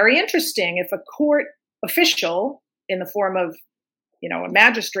be very interesting if a court official in the form of, a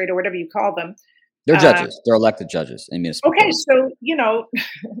magistrate or whatever you call them. They're judges. They're elected judges in municipal Okay. court. So,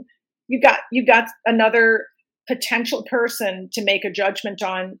 you got another potential person to make a judgment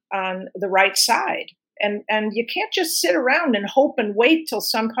on the right side. And you can't just sit around and hope and wait till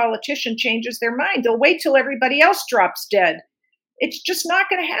some politician changes their mind. They'll wait till everybody else drops dead. It's just not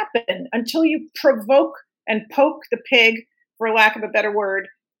going to happen until you provoke and poke the pig, for lack of a better word,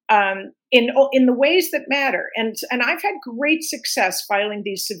 in the ways that matter. And I've had great success filing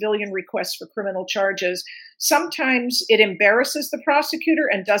these civilian requests for criminal charges. Sometimes it embarrasses the prosecutor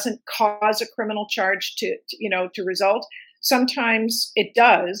and doesn't cause a criminal charge to result. Sometimes it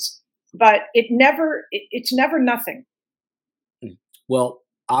does. But it's never nothing. Well,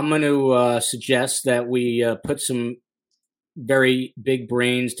 I'm going to suggest that we put some very big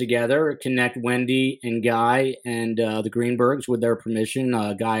brains together, connect Wendy and Guy and the Greenbergs with their permission.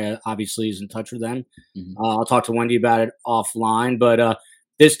 Guy obviously is in touch with them. Mm-hmm. I'll talk to Wendy about it offline. But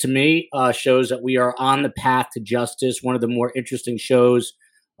this, to me, shows that we are on the path to justice. One of the more interesting shows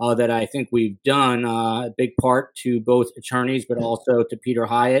that I think we've done, a big part to both attorneys, but also to Peter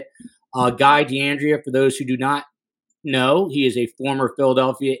Hyatt. Guy DeAndrea, for those who do not know, he is a former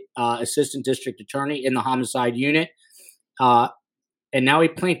Philadelphia assistant district attorney in the homicide unit, and now a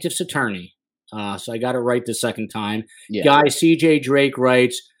plaintiff's attorney. So I got it right the second time. Yeah. Guy, CJ Drake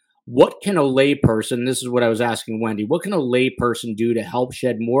writes, what can a layperson, this is what I was asking Wendy, what can a layperson do to help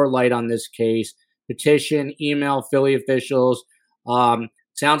shed more light on this case? Petition, email Philly officials.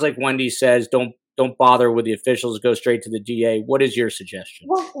 Sounds like Wendy says don't bother with the officials, go straight to the DA. What is your suggestion?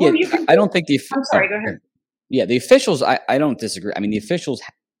 Well, I don't think I'm sorry, go ahead. Yeah, the officials, I don't disagree. I mean, the officials,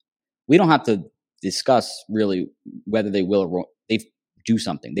 we don't have to discuss really whether they will or won't. They do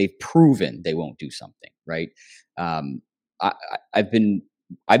something. They've proven they won't do something, right? I've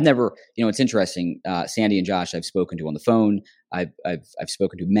never, it's interesting. Sandy and Josh, I've spoken to on the phone. I've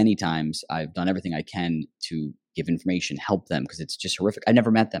spoken to many times. I've done everything I can to give information, help them, because it's just horrific. I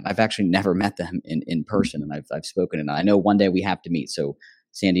never met them. I've actually never met them in person, and I've spoken, and I know one day we have to meet. So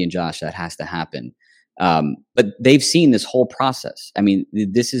Sandy and Josh, that has to happen. But they've seen this whole process. I mean,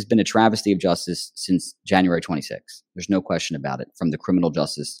 this has been a travesty of justice since January 26th. There's no question about it, from the criminal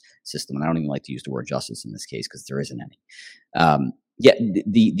justice system. And I don't even like to use the word justice in this case because there isn't any.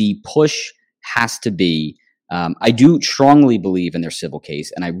 The push has to be, I do strongly believe in their civil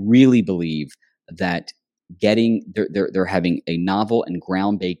case. And I really believe that they're having a novel and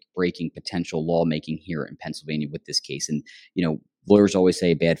groundbreaking potential lawmaking here in Pennsylvania with this case. And, lawyers always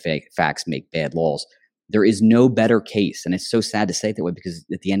say bad facts make bad laws. There is no better case. And it's so sad to say it that way, because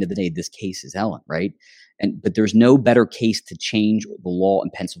at the end of the day, this case is Ellen, right? But there's no better case to change the law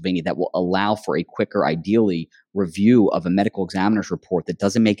in Pennsylvania that will allow for a quicker, ideally, review of a medical examiner's report that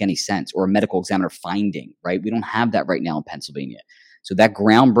doesn't make any sense, or a medical examiner finding, right? We don't have that right now in Pennsylvania. So that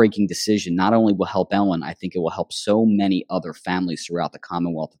groundbreaking decision not only will help Ellen, I think it will help so many other families throughout the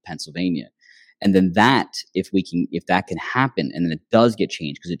Commonwealth of Pennsylvania. And then if that can happen, and then it does get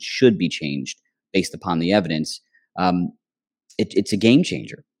changed, because it should be changed based upon the evidence, it's a game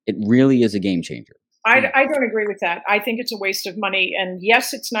changer. It really is a game changer. I don't agree with that. I think it's a waste of money. And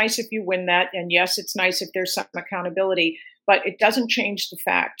yes, it's nice if you win that. And yes, it's nice if there's some accountability. But it doesn't change the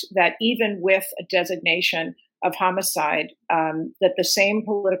fact that even with a designation of homicide, that the same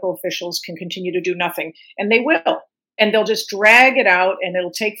political officials can continue to do nothing. And they will. And they'll just drag it out, and it'll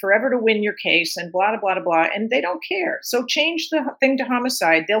take forever to win your case, and blah, blah, blah, blah. And they don't care. So change the thing to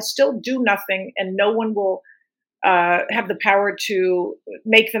homicide. They'll still do nothing, and no one will have the power to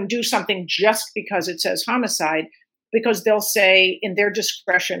make them do something just because it says homicide, because they'll say in their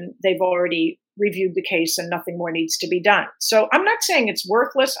discretion, they've already reviewed the case and nothing more needs to be done. So I'm not saying it's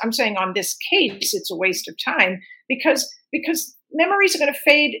worthless. I'm saying on this case, it's a waste of time, because memories are going to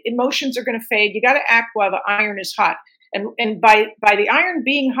fade. Emotions are going to fade. You got to act while the iron is hot. And by the iron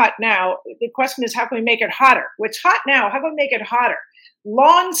being hot now, the question is, how can we make it hotter? Well, it's hot now. How can we make it hotter?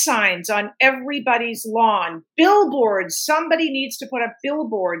 Lawn signs on everybody's lawn, billboards. Somebody needs to put up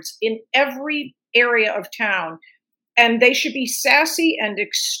billboards in every area of town. And they should be sassy and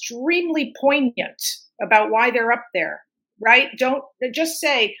extremely poignant about why they're up there, right? Don't just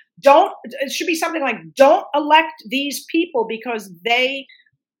say, it should be something like, don't elect these people because they,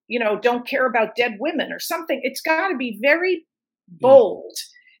 don't care about dead women or something. It's got to be very bold.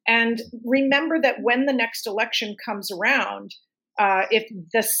 And remember that when the next election comes around, if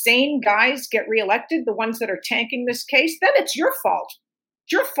the same guys get reelected, the ones that are tanking this case, then it's your fault.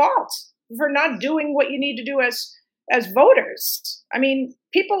 It's your fault for not doing what you need to do as voters. I mean,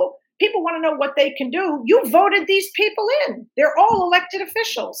 people want to know what they can do. You voted these people in. They're all elected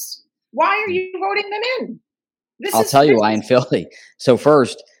officials. Why are you voting them in? I'll tell you why in Philly. So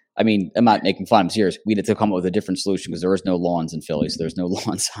first, I mean, I'm not making fun. I'm serious. We had to come up with a different solution because there is no lawns in Philly. So there's no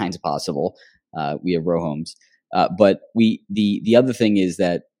lawn signs possible. We have row homes. But the other thing is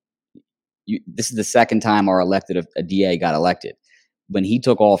that this is the second time our a DA got elected. When he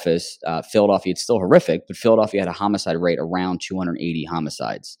took office, Philadelphia, it's still horrific, but Philadelphia had a homicide rate around 280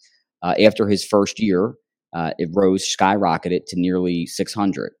 homicides. After his first year, it skyrocketed to nearly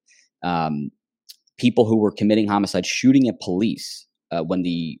 600. People who were committing homicide, shooting at police, when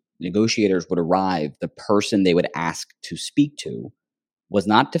the negotiators would arrive, the person they would ask to speak to was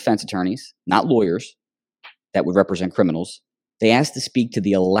not defense attorneys, not lawyers that would represent criminals. They asked to speak to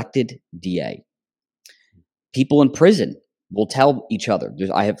the elected DA. People in prison will tell each other.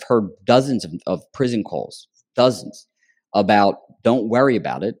 I have heard dozens of prison calls, dozens, about don't worry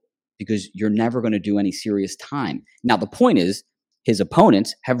about it because you're never going to do any serious time. Now, the point is, his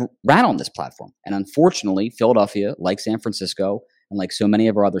opponents have ran on this platform. And unfortunately, Philadelphia, like San Francisco, and like so many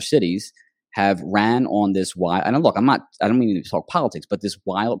of our other cities, have ran on this wild, and look, I don't mean to talk politics, but this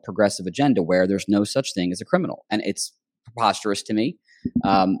wild progressive agenda where there's no such thing as a criminal. And it's preposterous to me.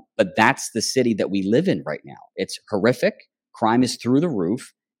 But that's the city that we live in right now. It's horrific. Crime is through the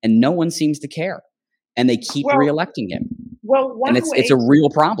roof, and no one seems to care. And they keep reelecting him. Well, it's a real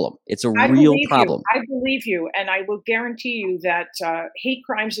problem. It's a real problem. I believe you, and I will guarantee you that hate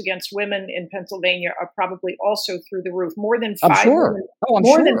crimes against women in Pennsylvania are probably also through the roof. More than 5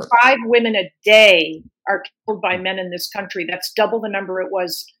 women, than 5 women a day are killed by men in this country. That's double the number it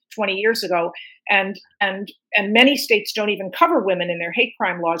was 20 years ago. And many states don't even cover women in their hate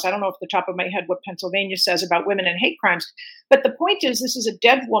crime laws. I don't know off the top of my head what Pennsylvania says about women and hate crimes. But the point is, this is a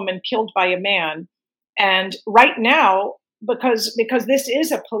dead woman killed by a man. And right now, because this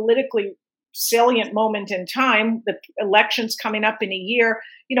is a politically salient moment in time, the election's coming up in a year,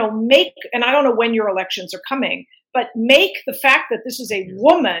 and I don't know when your elections are coming, but make the fact that this is a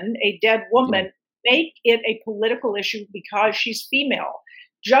woman, a dead woman, make it a political issue because she's female.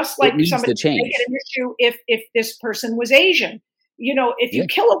 Just like somebody make it an issue if this person was Asian. If you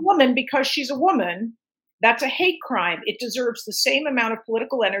kill a woman because she's a woman, that's a hate crime. It deserves the same amount of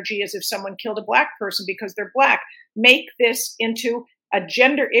political energy as if someone killed a black person because they're black. Make this into a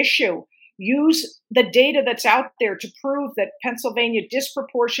gender issue. Use the data that's out there to prove that Pennsylvania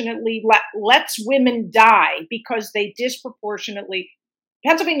disproportionately lets women die because they disproportionately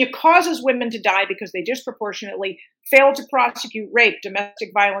Pennsylvania causes women to die because they disproportionately fail to prosecute rape,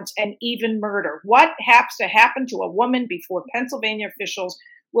 domestic violence, and even murder. What has to happen to a woman before Pennsylvania officials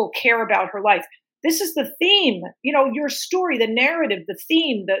will care about her life? This is the theme, your story, the narrative, the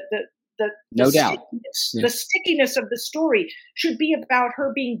theme, no doubt. The stickiness of the story should be about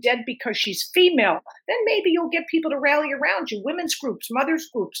her being dead because she's female. Then maybe you'll get people to rally around you, women's groups, mothers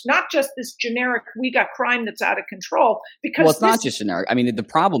groups, not just this generic, we got crime that's out of control. Because it's not just generic. I mean, the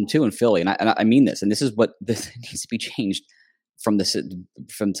problem too in Philly, and I mean this, and this is what this needs to be changed from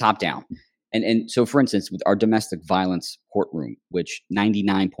top down. And so, for instance, with our domestic violence courtroom, which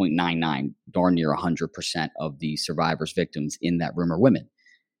 99.99, darn near 100% of the survivors, victims in that room are women.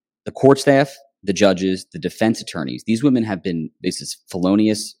 The court staff, the judges, the defense attorneys, these women have been, this is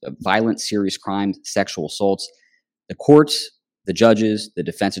felonious, violent, serious crimes, sexual assaults. The courts, the judges, the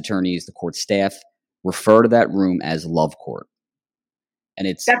defense attorneys, the court staff refer to that room as love court. And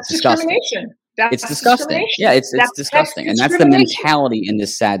that's disgusting. Discrimination. It's disgusting. Yeah, it's disgusting. And that's the mentality in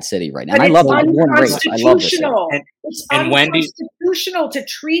this sad city right now. And I love it. I love this. It's unconstitutional to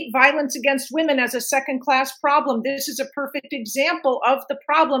treat violence against women as a second-class problem. This is a perfect example of the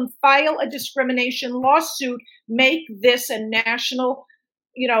problem. File a discrimination lawsuit. Make this a national,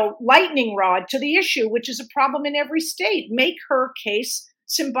 lightning rod to the issue, which is a problem in every state. Make her case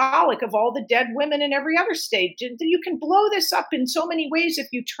symbolic of all the dead women in every other state. You can blow this up in so many ways if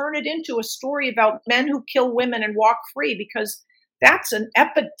you turn it into a story about men who kill women and walk free, because that's an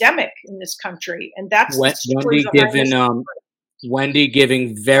epidemic in this country. And that's Wendy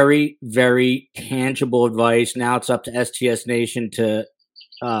giving very, very tangible advice. Now it's up to STS Nation to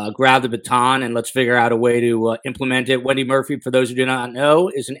grab the baton and let's figure out a way to implement it. Wendy Murphy, for those who do not know,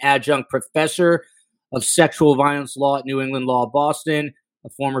 is an adjunct professor of sexual violence law at New England Law Boston, a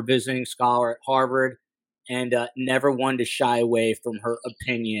former visiting scholar at Harvard, and never one to shy away from her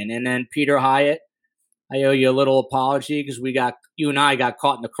opinion. And then Peter Hyatt, I owe you a little apology because you and I got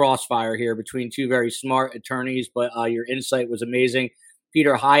caught in the crossfire here between two very smart attorneys, but your insight was amazing.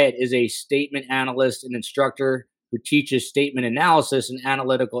 Peter Hyatt is a statement analyst and instructor who teaches statement analysis and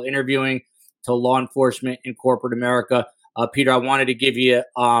analytical interviewing to law enforcement in corporate America. Peter, I wanted to give you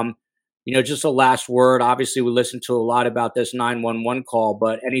just a last word. Obviously, we listened to a lot about this 911 call,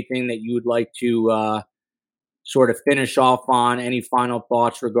 but anything that you would like to sort of finish off on, any final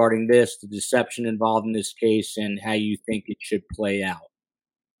thoughts regarding this, the deception involved in this case, and how you think it should play out?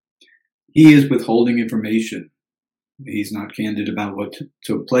 He is withholding information. He's not candid about what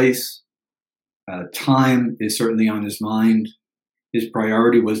took place. Time is certainly on his mind. His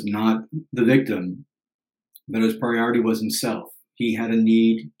priority was not the victim, but his priority was himself. He had a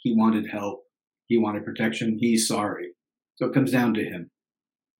need. He wanted help. He wanted protection. He's sorry. So it comes down to him.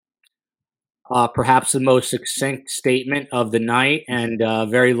 Perhaps the most succinct statement of the night, and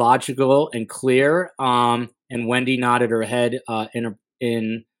very logical and clear. And Wendy nodded her head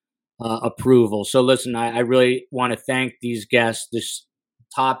in approval. So listen, I really want to thank these guests. This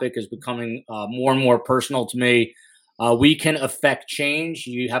topic is becoming more and more personal to me. We can affect change.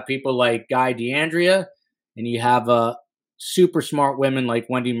 You have people like Guy DeAndrea, and you have super smart women like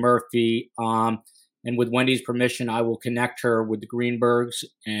Wendy Murphy. And with Wendy's permission, I will connect her with the Greenbergs,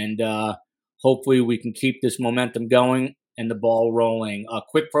 and hopefully we can keep this momentum going and the ball rolling. A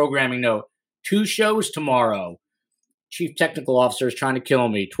quick programming note, 2 shows tomorrow. Chief Technical Officer is trying to kill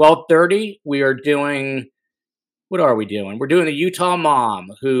me. 12:30, we are doing, what are we doing? We're doing the Utah mom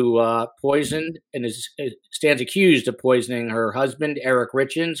who poisoned and stands accused of poisoning her husband, Eric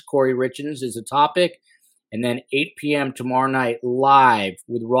Richins. Corey Richins is the topic. And then 8 p.m. tomorrow night, live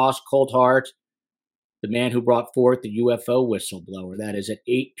with Ross Coulthart, the man who brought forth the UFO whistleblower. That is at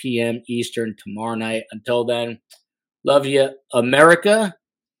 8 p.m. Eastern tomorrow night. Until then, love you, America.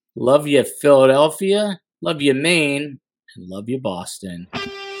 Love you, Philadelphia. Love you, Maine. And love you, Boston.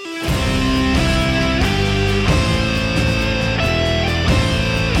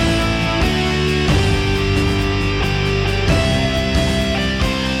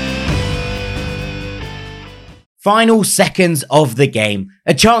 Final seconds of the game.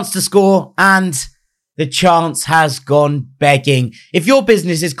 A chance to score, and the chance has gone begging. If your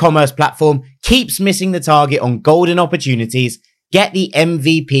business's commerce platform keeps missing the target on golden opportunities, get the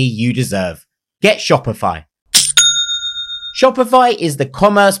MVP you deserve. Get Shopify. Shopify is the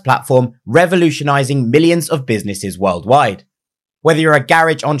commerce platform revolutionizing millions of businesses worldwide. Whether you're a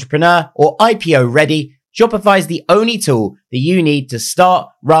garage entrepreneur or IPO ready, Shopify is the only tool that you need to start,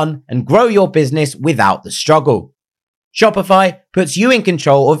 run, and grow your business without the struggle. Shopify puts you in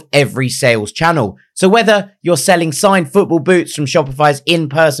control of every sales channel. So whether you're selling signed football boots from Shopify's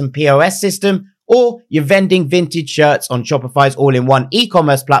in-person POS system or you're vending vintage shirts on Shopify's all-in-one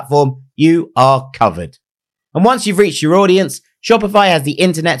e-commerce platform, you are covered. And once you've reached your audience, Shopify has the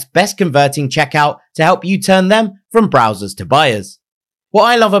internet's best converting checkout to help you turn them from browsers to buyers. What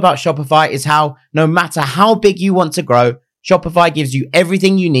I love about Shopify is how, no matter how big you want to grow, Shopify gives you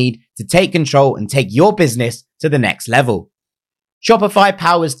everything you need to take control and take your business to the next level. Shopify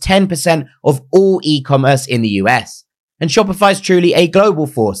powers 10% of all e-commerce in the US. And Shopify is truly a global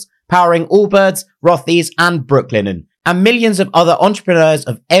force, powering Allbirds, Rothy's, and Brooklinen, and millions of other entrepreneurs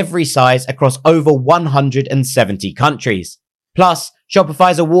of every size across over 170 countries. Plus,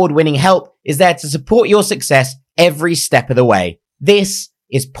 Shopify's award-winning help is there to support your success every step of the way. This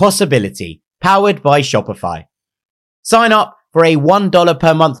is Possibility, powered by Shopify. Sign up for a $1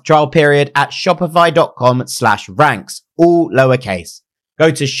 per month trial period at shopify.com/ranks, all lowercase.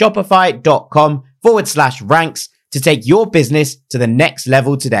 Go to shopify.com/ranks to take your business to the next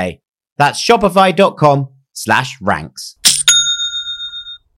level today. That's shopify.com/ranks.